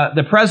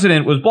the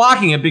president was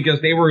blocking it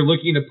because they were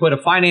looking to put a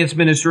finance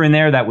minister in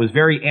there that was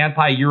very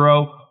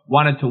anti-Euro,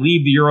 wanted to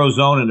leave the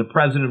Eurozone, and the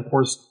president, of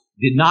course,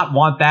 did not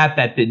want that.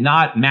 That did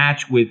not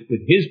match with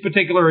his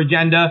particular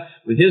agenda,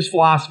 with his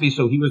philosophy,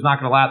 so he was not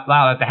going to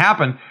allow that to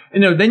happen.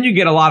 And then you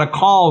get a lot of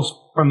calls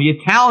from the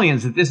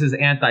Italians that this is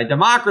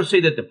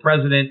anti-democracy, that the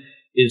president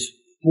is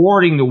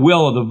thwarting the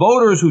will of the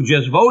voters who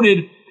just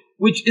voted,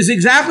 which is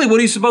exactly what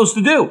he's supposed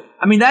to do.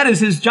 I mean, that is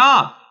his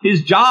job.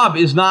 His job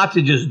is not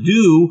to just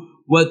do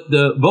what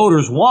the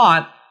voters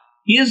want.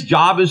 His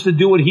job is to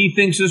do what he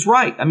thinks is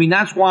right. I mean,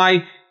 that's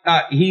why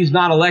he's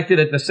not elected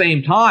at the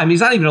same time.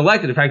 He's not even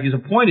elected. In fact, he's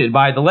appointed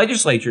by the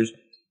legislatures.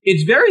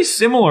 It's very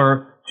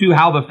similar to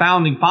how the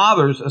founding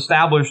fathers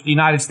established the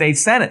United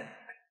States Senate.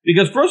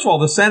 Because, first of all,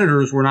 the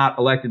senators were not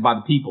elected by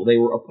the people. They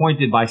were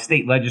appointed by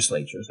state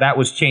legislatures. That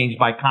was changed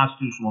by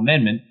constitutional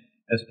amendment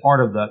as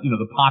part of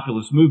the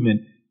populist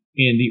movement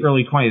in the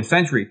early 20th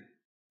century.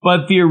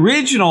 But the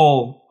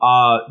original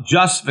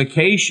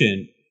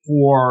justification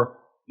for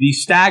the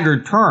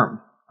staggered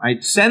term,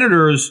 right?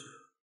 Senators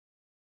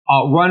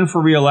run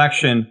for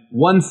re-election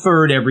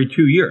 1/3 every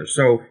 2 years.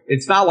 So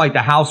it's not like the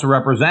House of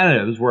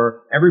Representatives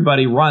where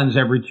everybody runs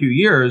every 2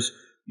 years.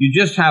 You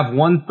just have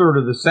 1/3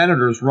 of the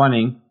senators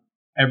running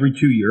every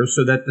 2 years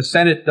so that the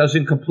Senate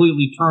doesn't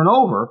completely turn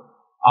over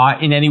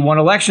in any one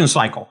election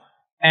cycle.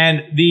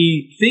 And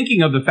the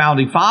thinking of the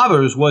Founding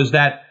Fathers was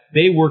that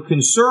they were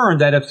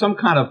concerned that if some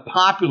kind of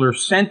popular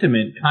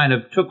sentiment kind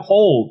of took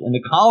hold in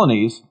the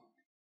colonies,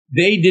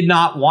 they did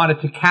not want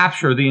it to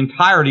capture the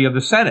entirety of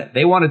the Senate.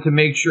 They wanted to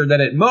make sure that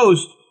at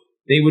most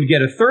they would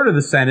get 1/3 of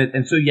the Senate,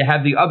 and so you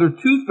have the other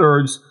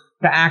 2/3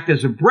 to act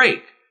as a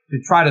brake to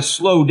try to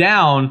slow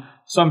down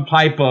some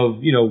type of,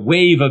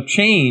 wave of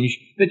change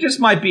that just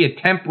might be a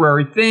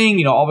temporary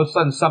thing. All of a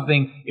sudden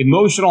something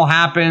emotional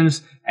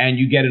happens and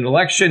you get an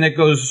election that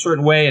goes a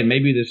certain way, and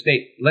maybe the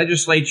state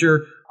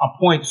legislature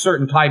appoints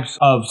certain types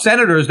of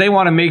senators. They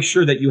want to make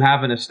sure that you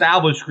have an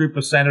established group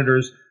of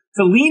senators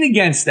to lean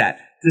against that,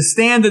 to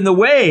stand in the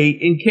way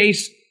in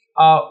case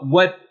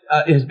what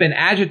has been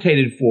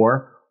agitated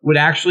for would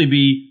actually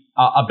be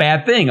a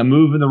bad thing, a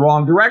move in the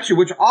wrong direction,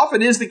 which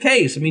often is the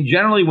case. I mean,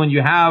 generally when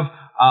you have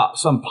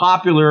some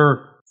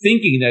popular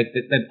thinking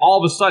that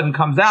all of a sudden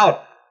comes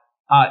out,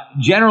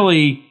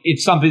 generally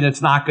it's something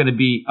that's not going to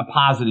be a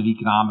positive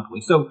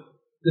economically. So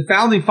the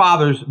Founding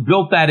Fathers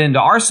built that into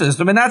our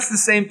system, and that's the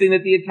same thing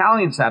that the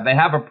Italians have. They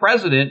have a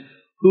president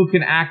who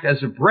can act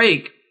as a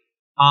brake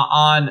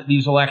on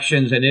these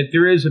elections, and if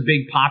there is a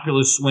big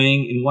populist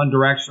swing in one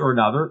direction or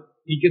another,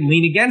 he can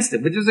lean against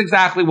it, which is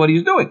exactly what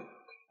he's doing.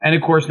 And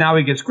of course, now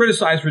he gets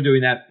criticized for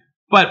doing that.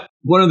 But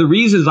one of the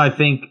reasons I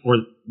think, or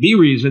the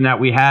reason that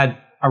we had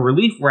a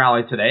relief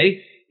rally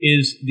today,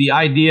 is the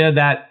idea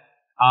that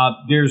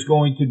there's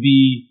going to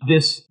be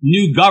this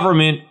new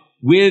government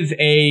with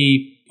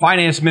a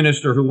finance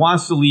minister who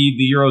wants to leave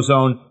the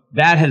Eurozone.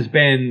 That has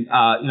been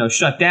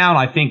shut down.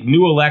 I think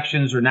new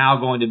elections are now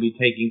going to be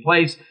taking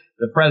place.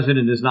 The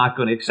president is not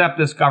going to accept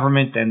this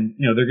government, and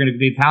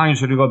the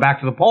Italians are going to go back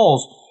to the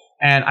polls.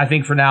 And I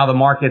think for now the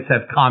markets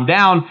have calmed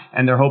down,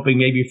 and they're hoping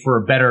maybe for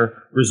a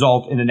better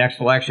result in the next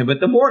election.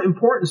 But the more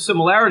important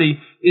similarity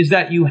is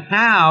that you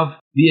have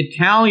the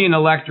Italian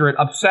electorate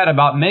upset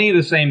about many of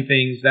the same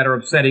things that are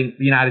upsetting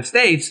the United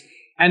States.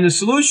 And the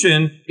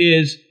solution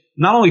is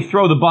not only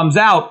throw the bums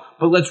out,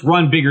 but let's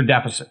run bigger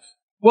deficits.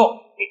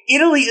 Well,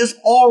 Italy is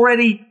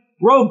already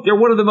broke. They're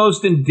one of the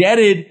most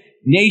indebted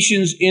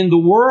nations in the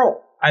world.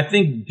 I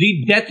think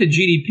debt to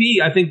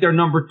GDP, I think they're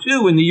number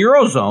 2 in the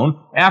Eurozone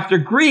after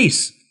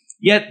Greece.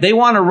 Yet they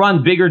want to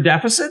run bigger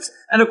deficits.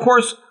 And of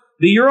course,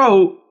 the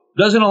Euro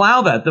doesn't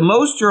allow that. The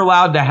most you're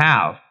allowed to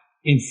have,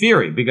 in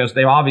theory, because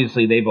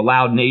they've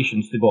allowed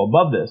nations to go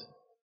above this,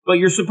 but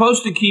you're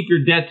supposed to keep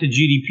your debt to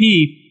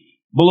GDP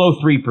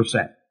below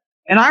 3%.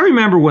 And I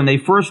remember when they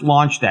first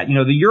launched that,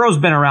 the Euro's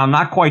been around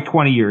not quite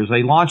 20 years.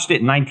 They launched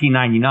it in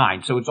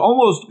 1999. So it's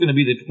almost going to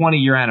be the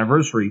 20-year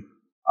anniversary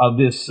of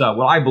this,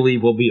 what I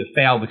believe will be a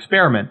failed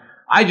experiment.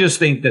 I just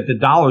think that the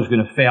dollar is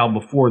going to fail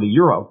before the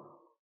Euro.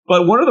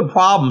 But one of the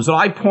problems, and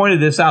I pointed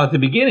this out at the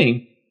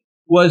beginning,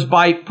 was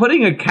by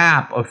putting a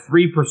cap of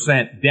 3%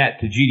 debt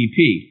to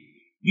GDP,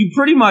 you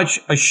pretty much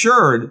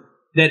assured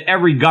that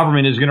every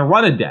government is going to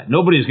run a debt.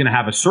 Nobody's going to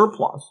have a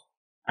surplus.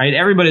 Right?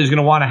 Everybody's going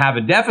to want to have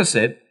a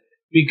deficit,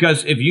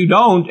 because if you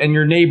don't and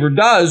your neighbor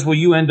does, well,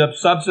 you end up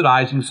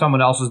subsidizing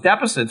someone else's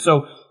deficit.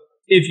 So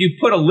if you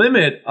put a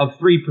limit of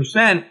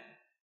 3%,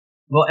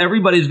 well,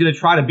 everybody's going to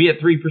try to be at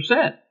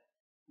 3%,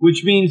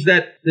 which means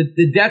that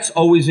the debts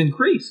always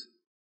increase.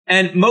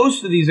 And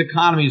most of these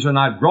economies are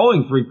not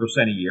growing 3%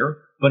 a year,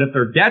 but if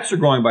their debts are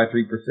growing by 3%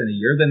 a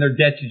year, then their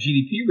debt to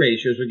GDP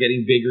ratios are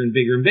getting bigger and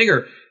bigger and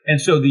bigger. And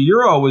so the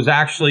Euro was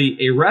actually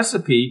a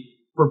recipe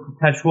for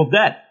perpetual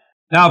debt.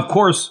 Now, of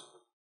course,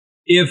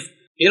 if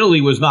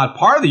Italy was not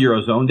part of the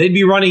Eurozone, they'd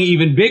be running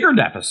even bigger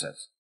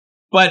deficits.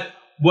 But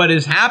what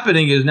is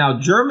happening is now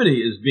Germany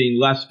is being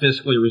less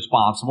fiscally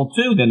responsible,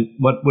 too, than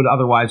what would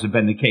otherwise have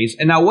been the case.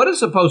 And now what is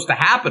supposed to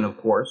happen, of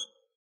course,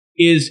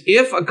 is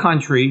if a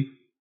country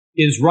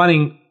is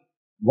running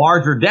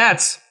larger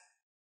debts,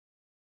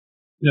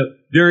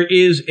 there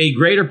is a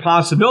greater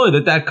possibility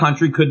that that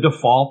country could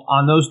default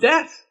on those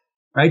debts,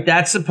 right?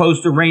 That's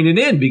supposed to rein it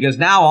in, because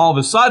now all of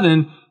a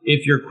sudden,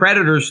 if your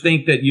creditors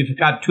think that you've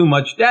got too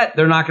much debt,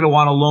 they're not going to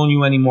want to loan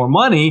you any more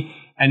money.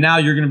 And now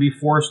you're going to be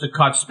forced to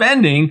cut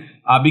spending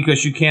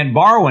because you can't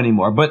borrow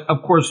anymore. But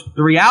of course,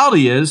 the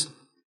reality is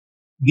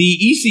the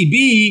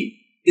ECB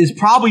is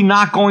probably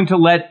not going to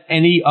let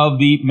any of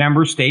the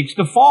member states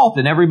default.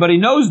 And everybody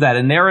knows that.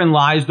 And therein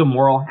lies the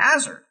moral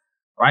hazard,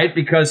 right?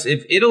 Because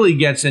if Italy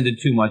gets into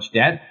too much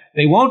debt,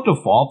 they won't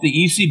default. The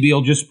ECB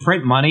will just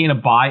print money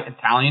and buy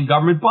Italian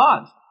government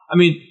bonds. I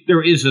mean,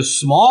 there is a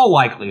small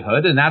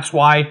likelihood, and that's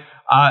why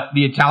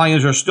the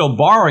Italians are still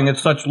borrowing at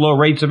such low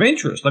rates of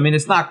interest. I mean,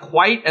 it's not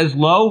quite as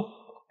low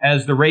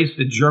as the rates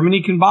that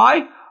Germany can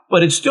buy,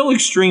 but it's still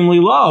extremely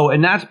low,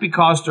 and that's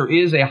because there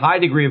is a high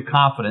degree of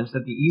confidence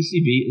that the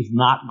ECB is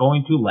not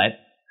going to let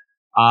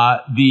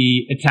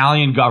the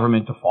Italian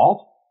government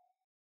default,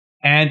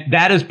 and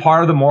that is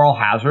part of the moral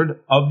hazard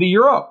of the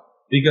euro.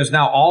 because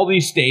now all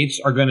these states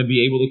are going to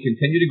be able to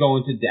continue to go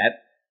into debt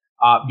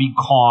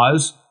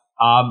because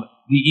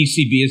the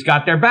ECB has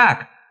got their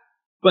back.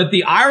 But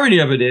the irony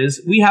of it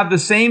is we have the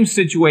same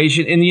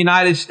situation in the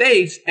United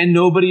States and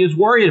nobody is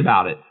worried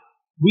about it.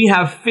 We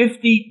have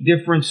 50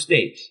 different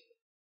states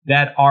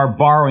that are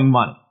borrowing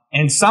money.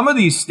 And some of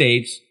these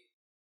states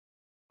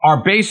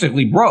are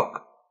basically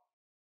broke.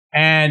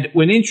 And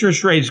when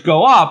interest rates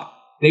go up,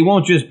 they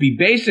won't just be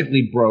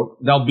basically broke.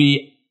 They'll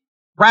be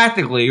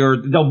practically, or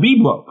they'll be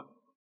broke.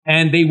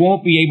 And they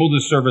won't be able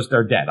to service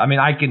their debt. I mean,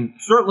 I can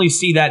certainly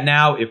see that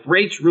now. If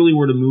rates really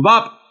were to move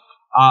up,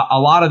 a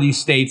lot of these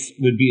states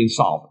would be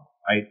insolvent,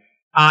 right?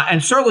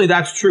 And certainly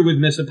that's true with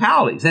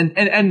municipalities.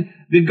 And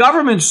the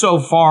government so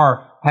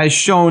far has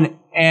shown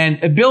an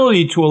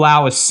ability to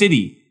allow a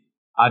city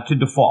to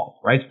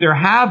default, right? There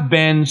have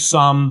been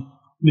some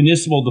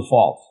municipal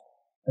defaults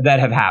that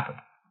have happened,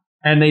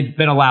 and they've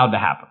been allowed to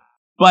happen.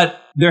 But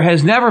there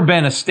has never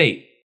been a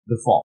state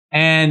default.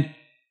 And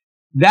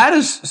that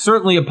is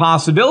certainly a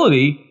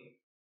possibility.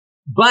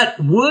 But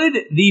would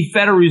the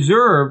Federal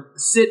Reserve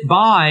sit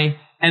by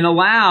and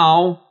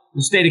allow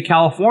the state of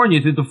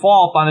California to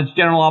default on its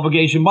general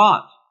obligation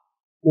bonds,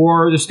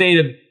 or the state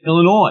of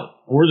Illinois,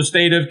 or the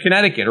state of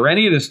Connecticut, or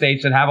any of the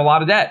states that have a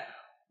lot of debt?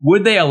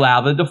 Would they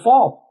allow the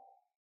default?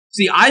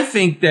 See, I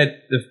think that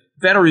the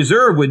Federal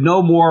Reserve would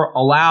no more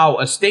allow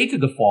a state to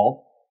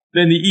default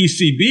than the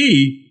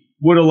ECB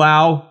would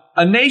allow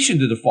a nation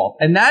to default.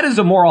 And that is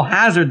a moral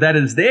hazard that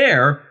is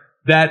there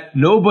that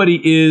nobody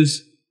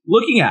is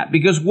looking at.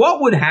 Because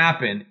what would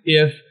happen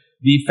if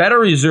the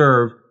Federal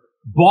Reserve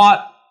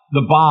bought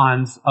the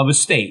bonds of a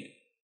state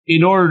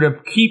in order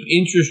to keep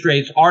interest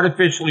rates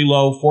artificially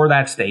low for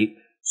that state,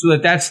 so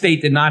that that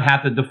state did not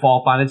have to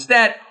default on its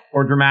debt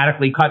or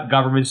dramatically cut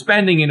government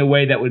spending in a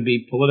way that would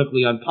be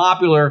politically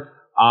unpopular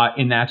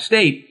in that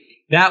state?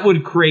 That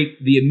would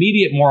create the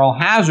immediate moral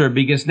hazard,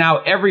 because now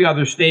every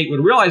other state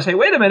would realize, hey,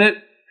 wait a minute,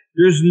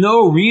 there's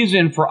no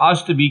reason for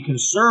us to be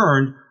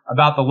concerned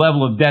about the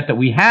level of debt that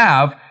we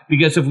have,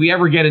 because if we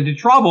ever get into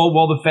trouble,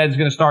 well, the Fed's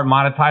going to start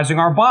monetizing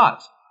our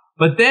bonds.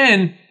 But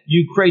then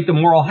you create the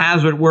moral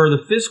hazard where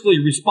the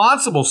fiscally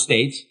responsible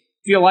states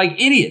feel like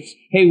idiots.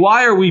 Hey,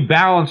 why are we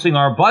balancing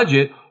our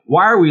budget?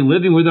 Why are we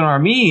living within our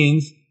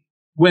means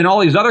when all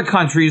these other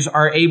countries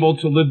are able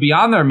to live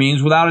beyond their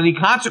means without any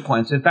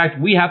consequence? In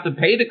fact, we have to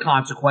pay the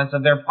consequence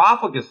of their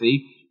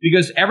profligacy,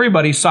 because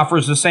everybody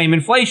suffers the same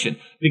inflation.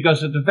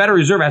 Because if the Federal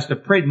Reserve has to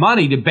print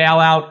money to bail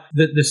out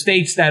the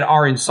states that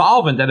are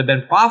insolvent, that have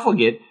been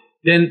profligate,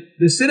 then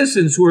the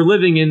citizens who are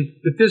living in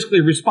the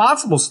fiscally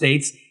responsible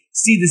states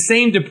see the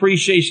same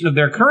depreciation of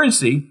their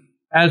currency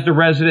as the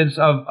residents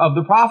of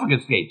the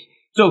profligate states.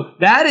 So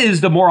that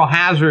is the moral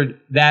hazard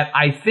that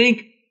I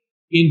think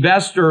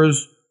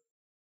investors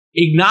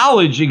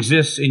acknowledge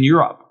exists in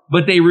Europe,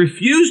 but they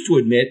refuse to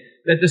admit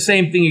that the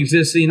same thing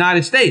exists in the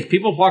United States.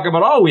 People talk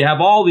about, oh, we have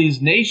all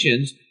these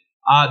nations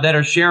that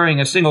are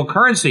sharing a single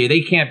currency. They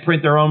can't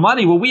print their own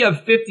money. Well, we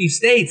have 50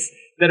 states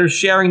that are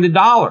sharing the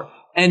dollar,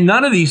 and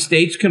none of these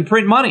states can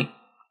print money.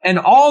 And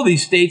all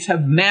these states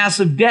have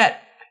massive debt,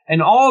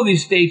 and all of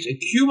these states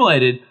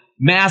accumulated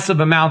massive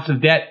amounts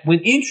of debt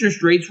when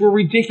interest rates were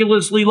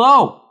ridiculously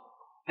low.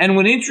 And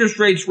when interest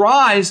rates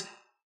rise,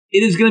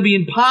 it is going to be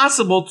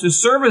impossible to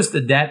service the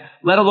debt,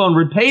 let alone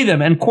repay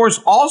them. And of course,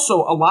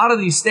 also, a lot of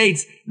these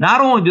states, not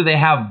only do they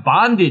have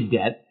bonded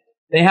debt,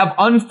 they have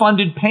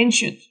unfunded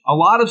pensions. A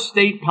lot of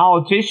state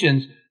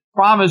politicians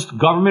promised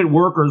government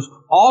workers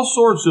all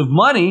sorts of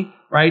money,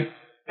 right,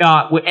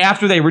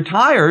 after they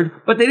retired,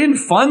 but they didn't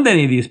fund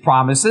any of these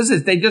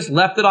promises. They just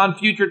left it on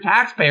future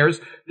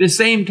taxpayers, the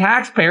same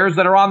taxpayers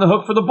that are on the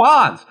hook for the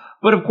bonds.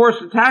 But of course,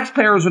 the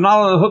taxpayers are not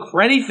on the hook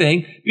for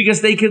anything,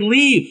 because they can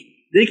leave.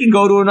 They can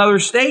go to another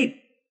state.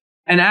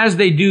 And as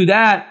they do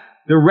that,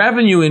 the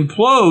revenue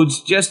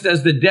implodes just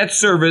as the debt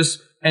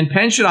service and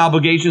pension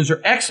obligations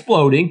are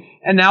exploding.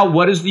 And now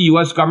what is the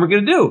U.S. government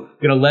going to do?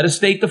 Going to let a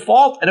state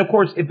default? And of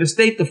course, if the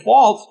state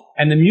defaults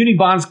and the muni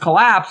bonds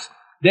collapse,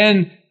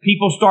 then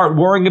people start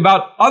worrying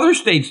about other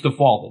states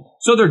defaulting.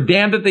 So they're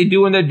damned if they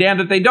do and they're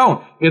damned if they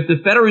don't. If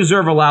the Federal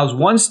Reserve allows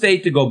one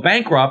state to go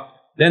bankrupt,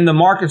 then the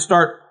markets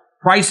start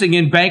pricing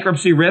in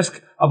bankruptcy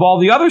risk of all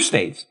the other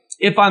states.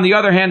 If, on the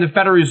other hand, the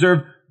Federal Reserve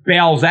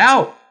bails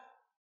out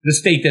the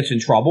state that's in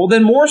trouble,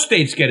 then more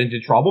states get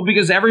into trouble,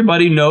 because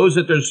everybody knows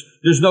that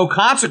there's no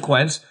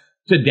consequence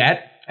to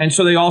debt. And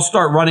so they all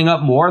start running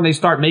up more, and they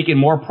start making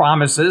more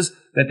promises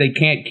that they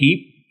can't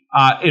keep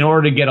in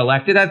order to get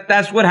elected.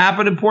 That's what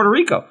happened in Puerto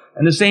Rico.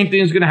 And the same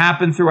thing is going to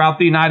happen throughout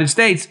the United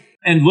States.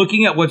 And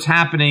looking at what's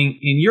happening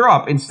in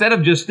Europe, instead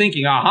of just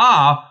thinking,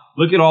 aha,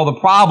 look at all the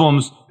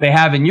problems they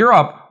have in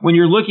Europe, when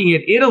you're looking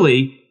at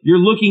Italy, you're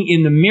looking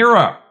in the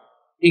mirror.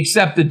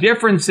 Except the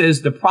difference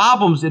is the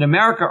problems in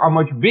America are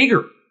much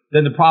bigger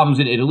than the problems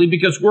in Italy,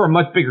 because we're a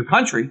much bigger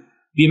country.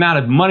 The amount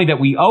of money that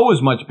we owe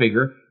is much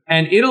bigger.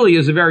 And Italy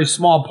is a very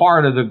small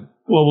part of the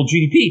global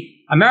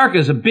GDP. America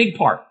is a big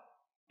part.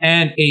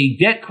 And a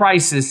debt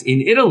crisis in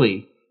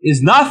Italy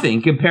is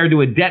nothing compared to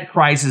a debt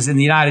crisis in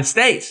the United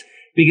States.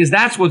 because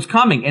that's what's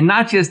coming. And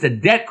not just a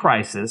debt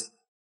crisis,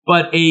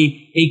 but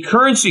a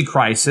currency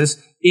crisis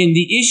in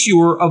the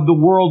issuer of the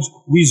world's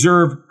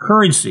reserve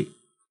currency.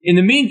 In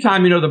the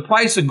meantime, the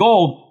price of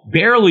gold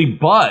barely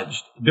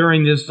budged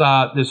during this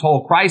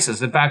whole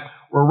crisis. In fact,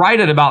 we're right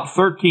at about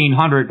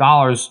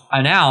 $1,300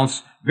 an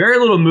ounce. Very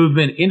little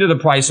movement into the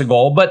price of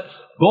gold, but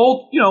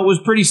gold, was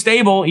pretty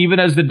stable even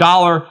as the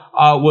dollar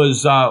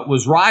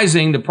was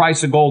rising. The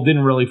price of gold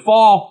didn't really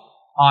fall.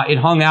 It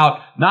hung out.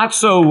 Not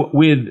so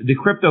with the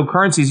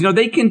cryptocurrencies.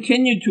 They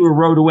continued to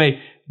erode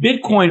away.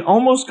 Bitcoin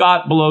almost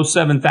got below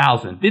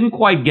 7,000. Didn't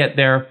quite get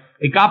there.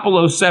 It got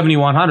below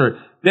 7,100.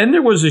 Then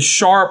there was a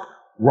sharp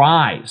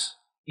rise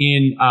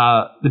in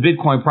the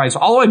Bitcoin price,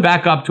 all the way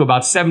back up to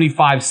about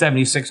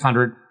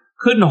 7,600.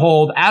 Couldn't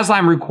hold. As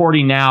I'm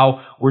recording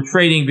now, we're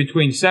trading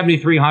between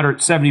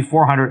 7,300,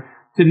 7,400.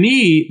 To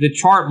me, the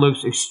chart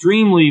looks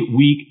extremely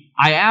weak.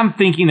 I am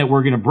thinking that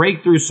we're going to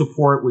break through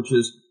support, which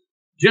is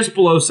just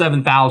below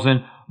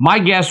 7,000. My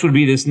guess would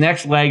be this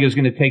next leg is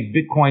going to take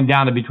Bitcoin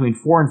down to between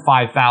 4,000 and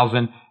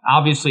 5,000.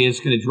 Obviously, it's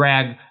going to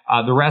drag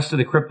the rest of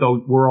the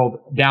crypto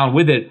world down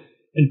with it.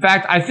 In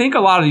fact, I think a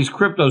lot of these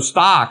crypto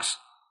stocks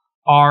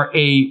are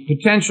a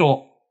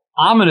potential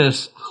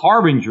ominous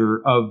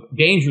harbinger of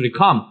danger to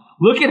come.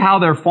 Look at how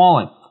they're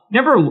falling.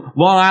 Remember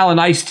Long Island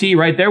Iced Tea,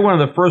 right? They're one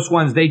of the first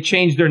ones. They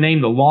changed their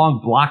name to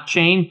Long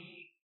Blockchain.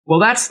 Well,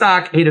 that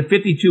stock hit a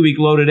 52-week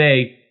low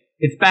today.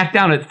 It's back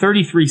down at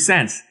 33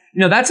 cents.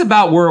 That's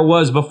about where it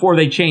was before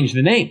they changed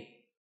the name.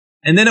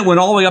 And then it went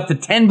all the way up to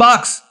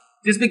 $10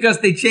 just because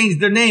they changed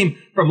their name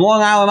from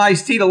Long Island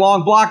Iced Tea to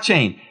Long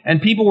Blockchain.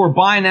 And people were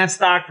buying that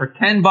stock for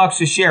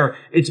 $10 a share.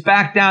 It's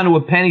back down to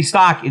a penny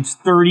stock. It's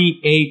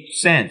 38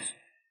 cents.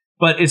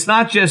 But it's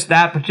not just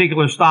that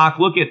particular stock.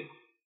 Look at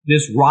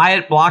this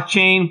Riot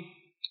Blockchain.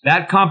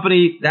 That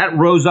company, that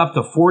rose up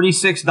to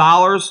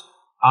 $46,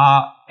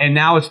 and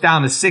now it's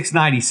down to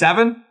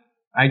 $6.97.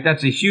 Right?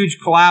 That's a huge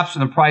collapse in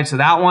the price of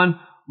that one.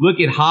 Look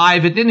at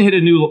Hive. It didn't hit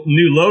a new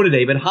low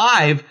today, but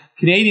Hive,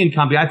 Canadian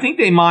company, I think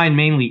they mine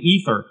mainly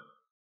Ether.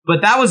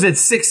 But that was at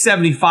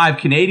 $6.75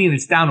 Canadian.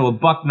 It's down to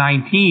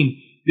 $1.19.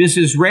 This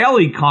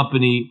Israeli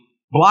company,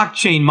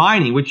 Blockchain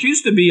Mining, which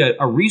used to be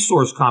a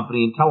resource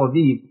company in Tel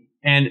Aviv,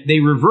 and they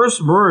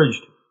reverse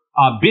merged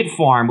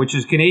Bitfarm, which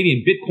is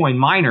Canadian Bitcoin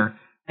miner,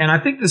 and I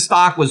think the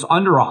stock was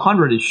under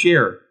 100 a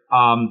share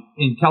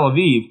in Tel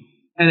Aviv,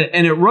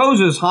 and it rose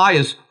as high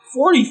as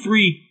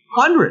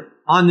 4,300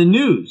 on the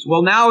news.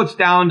 Well, now it's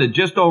down to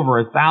just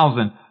over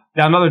 1,000.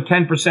 Down another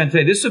 10%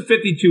 today. This is a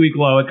 52-week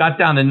low. It got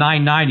down to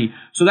 990.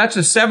 So that's a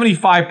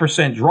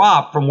 75%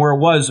 drop from where it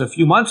was a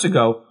few months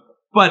ago.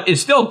 But it's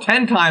still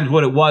 10 times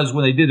what it was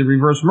when they did the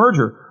reverse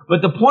merger.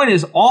 But the point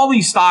is, all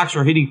these stocks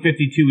are hitting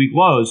 52-week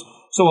lows.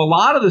 So a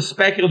lot of the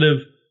speculative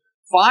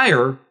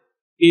fire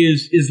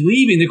is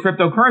leaving the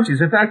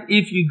cryptocurrencies. In fact,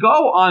 if you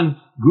go on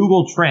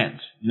Google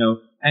Trends,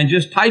 and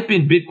just type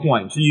in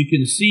Bitcoin so you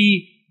can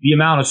see the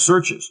amount of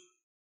searches,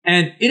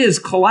 and it has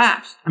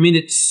collapsed. I mean,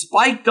 it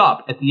spiked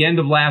up at the end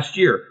of last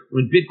year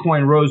when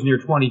Bitcoin rose near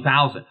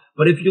 20,000.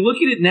 But if you look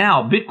at it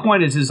now,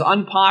 Bitcoin is as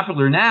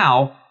unpopular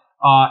now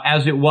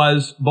as it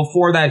was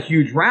before that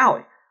huge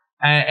rally.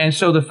 And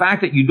so the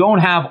fact that you don't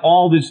have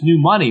all this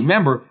new money,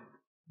 remember,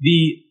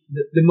 the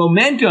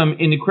momentum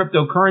in the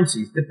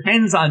cryptocurrencies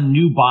depends on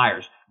new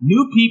buyers.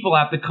 New people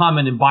have to come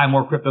in and buy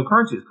more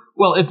cryptocurrencies.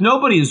 Well, if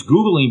nobody is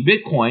Googling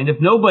Bitcoin, if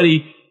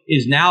nobody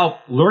is now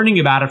learning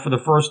about it for the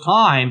first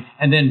time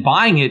and then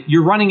buying it,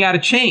 you're running out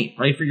of chain,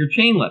 right, for your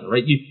chain letter,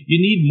 right? You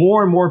need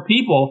more and more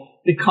people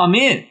to come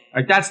in,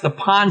 right? That's the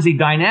Ponzi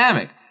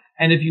dynamic.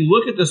 And if you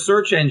look at the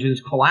search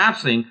engines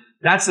collapsing,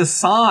 that's a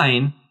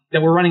sign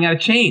that we're running out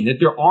of chain, that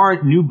there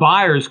aren't new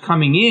buyers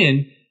coming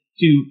in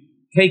to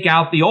take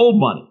out the old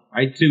money,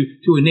 right,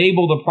 to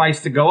enable the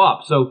price to go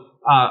up. So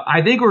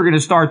I think we're going to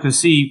start to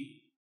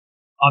see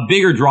a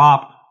bigger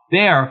drop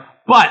there.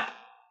 But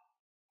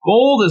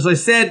gold, as I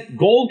said,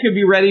 gold could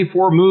be ready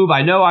for a move.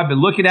 I know I've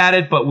been looking at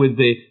it, but with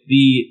the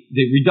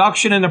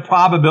reduction in the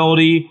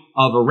probability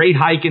of a rate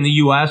hike in the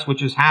U.S.,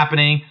 which is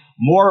happening,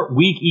 more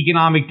weak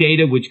economic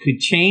data, which could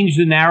change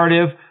the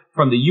narrative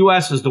from the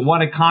U.S. as the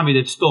one economy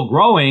that's still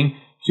growing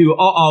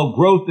to,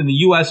 growth in the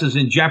U.S. is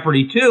in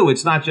jeopardy too.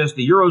 It's not just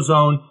the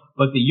Eurozone,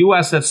 but the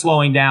U.S. that's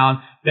slowing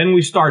down. Then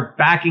we start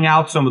backing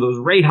out some of those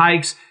rate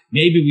hikes.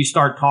 Maybe we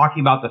start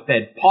talking about the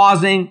Fed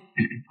pausing.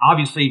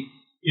 Obviously,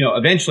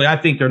 eventually I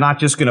think they're not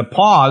just going to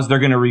pause. They're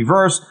going to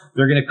reverse.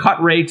 They're going to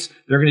cut rates.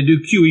 They're going to do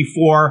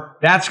QE4.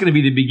 That's going to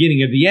be the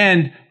beginning of the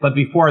end. But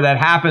before that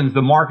happens,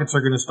 the markets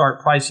are going to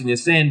start pricing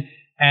this in.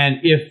 And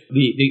if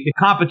the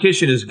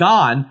competition is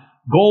gone,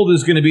 gold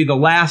is going to be the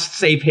last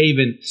safe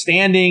haven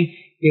standing.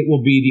 It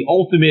will be the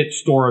ultimate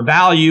store of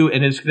value,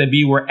 and it's going to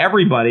be where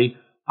everybody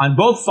on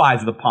both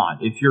sides of the pond.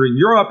 If you're in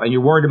Europe and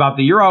you're worried about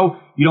the euro,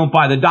 you don't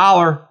buy the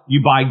dollar,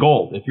 you buy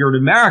gold. If you're in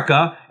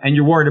America and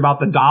you're worried about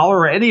the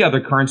dollar or any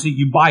other currency,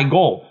 you buy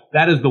gold.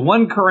 That is the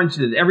one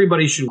currency that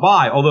everybody should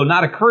buy, although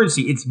not a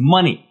currency, it's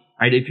money,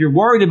 right? If you're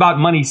worried about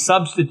money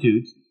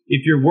substitutes,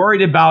 if you're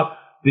worried about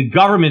the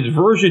government's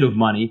version of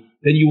money,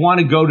 then you want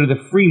to go to the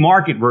free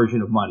market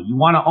version of money. You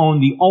want to own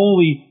the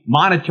only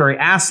monetary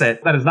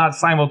asset that is not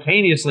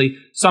simultaneously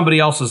somebody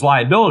else's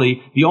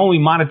liability, the only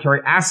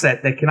monetary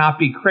asset that cannot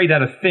be created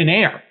out of thin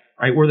air,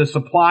 right? Where the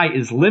supply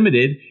is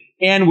limited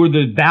and where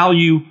the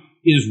value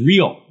is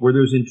real, where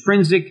there's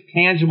intrinsic,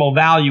 tangible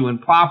value in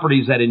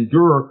properties that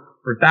endure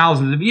for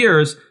thousands of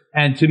years.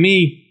 And to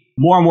me,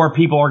 more and more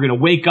people are going to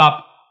wake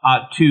up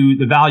to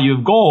the value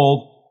of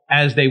gold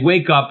as they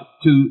wake up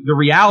to the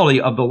reality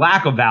of the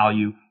lack of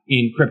value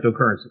in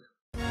cryptocurrency.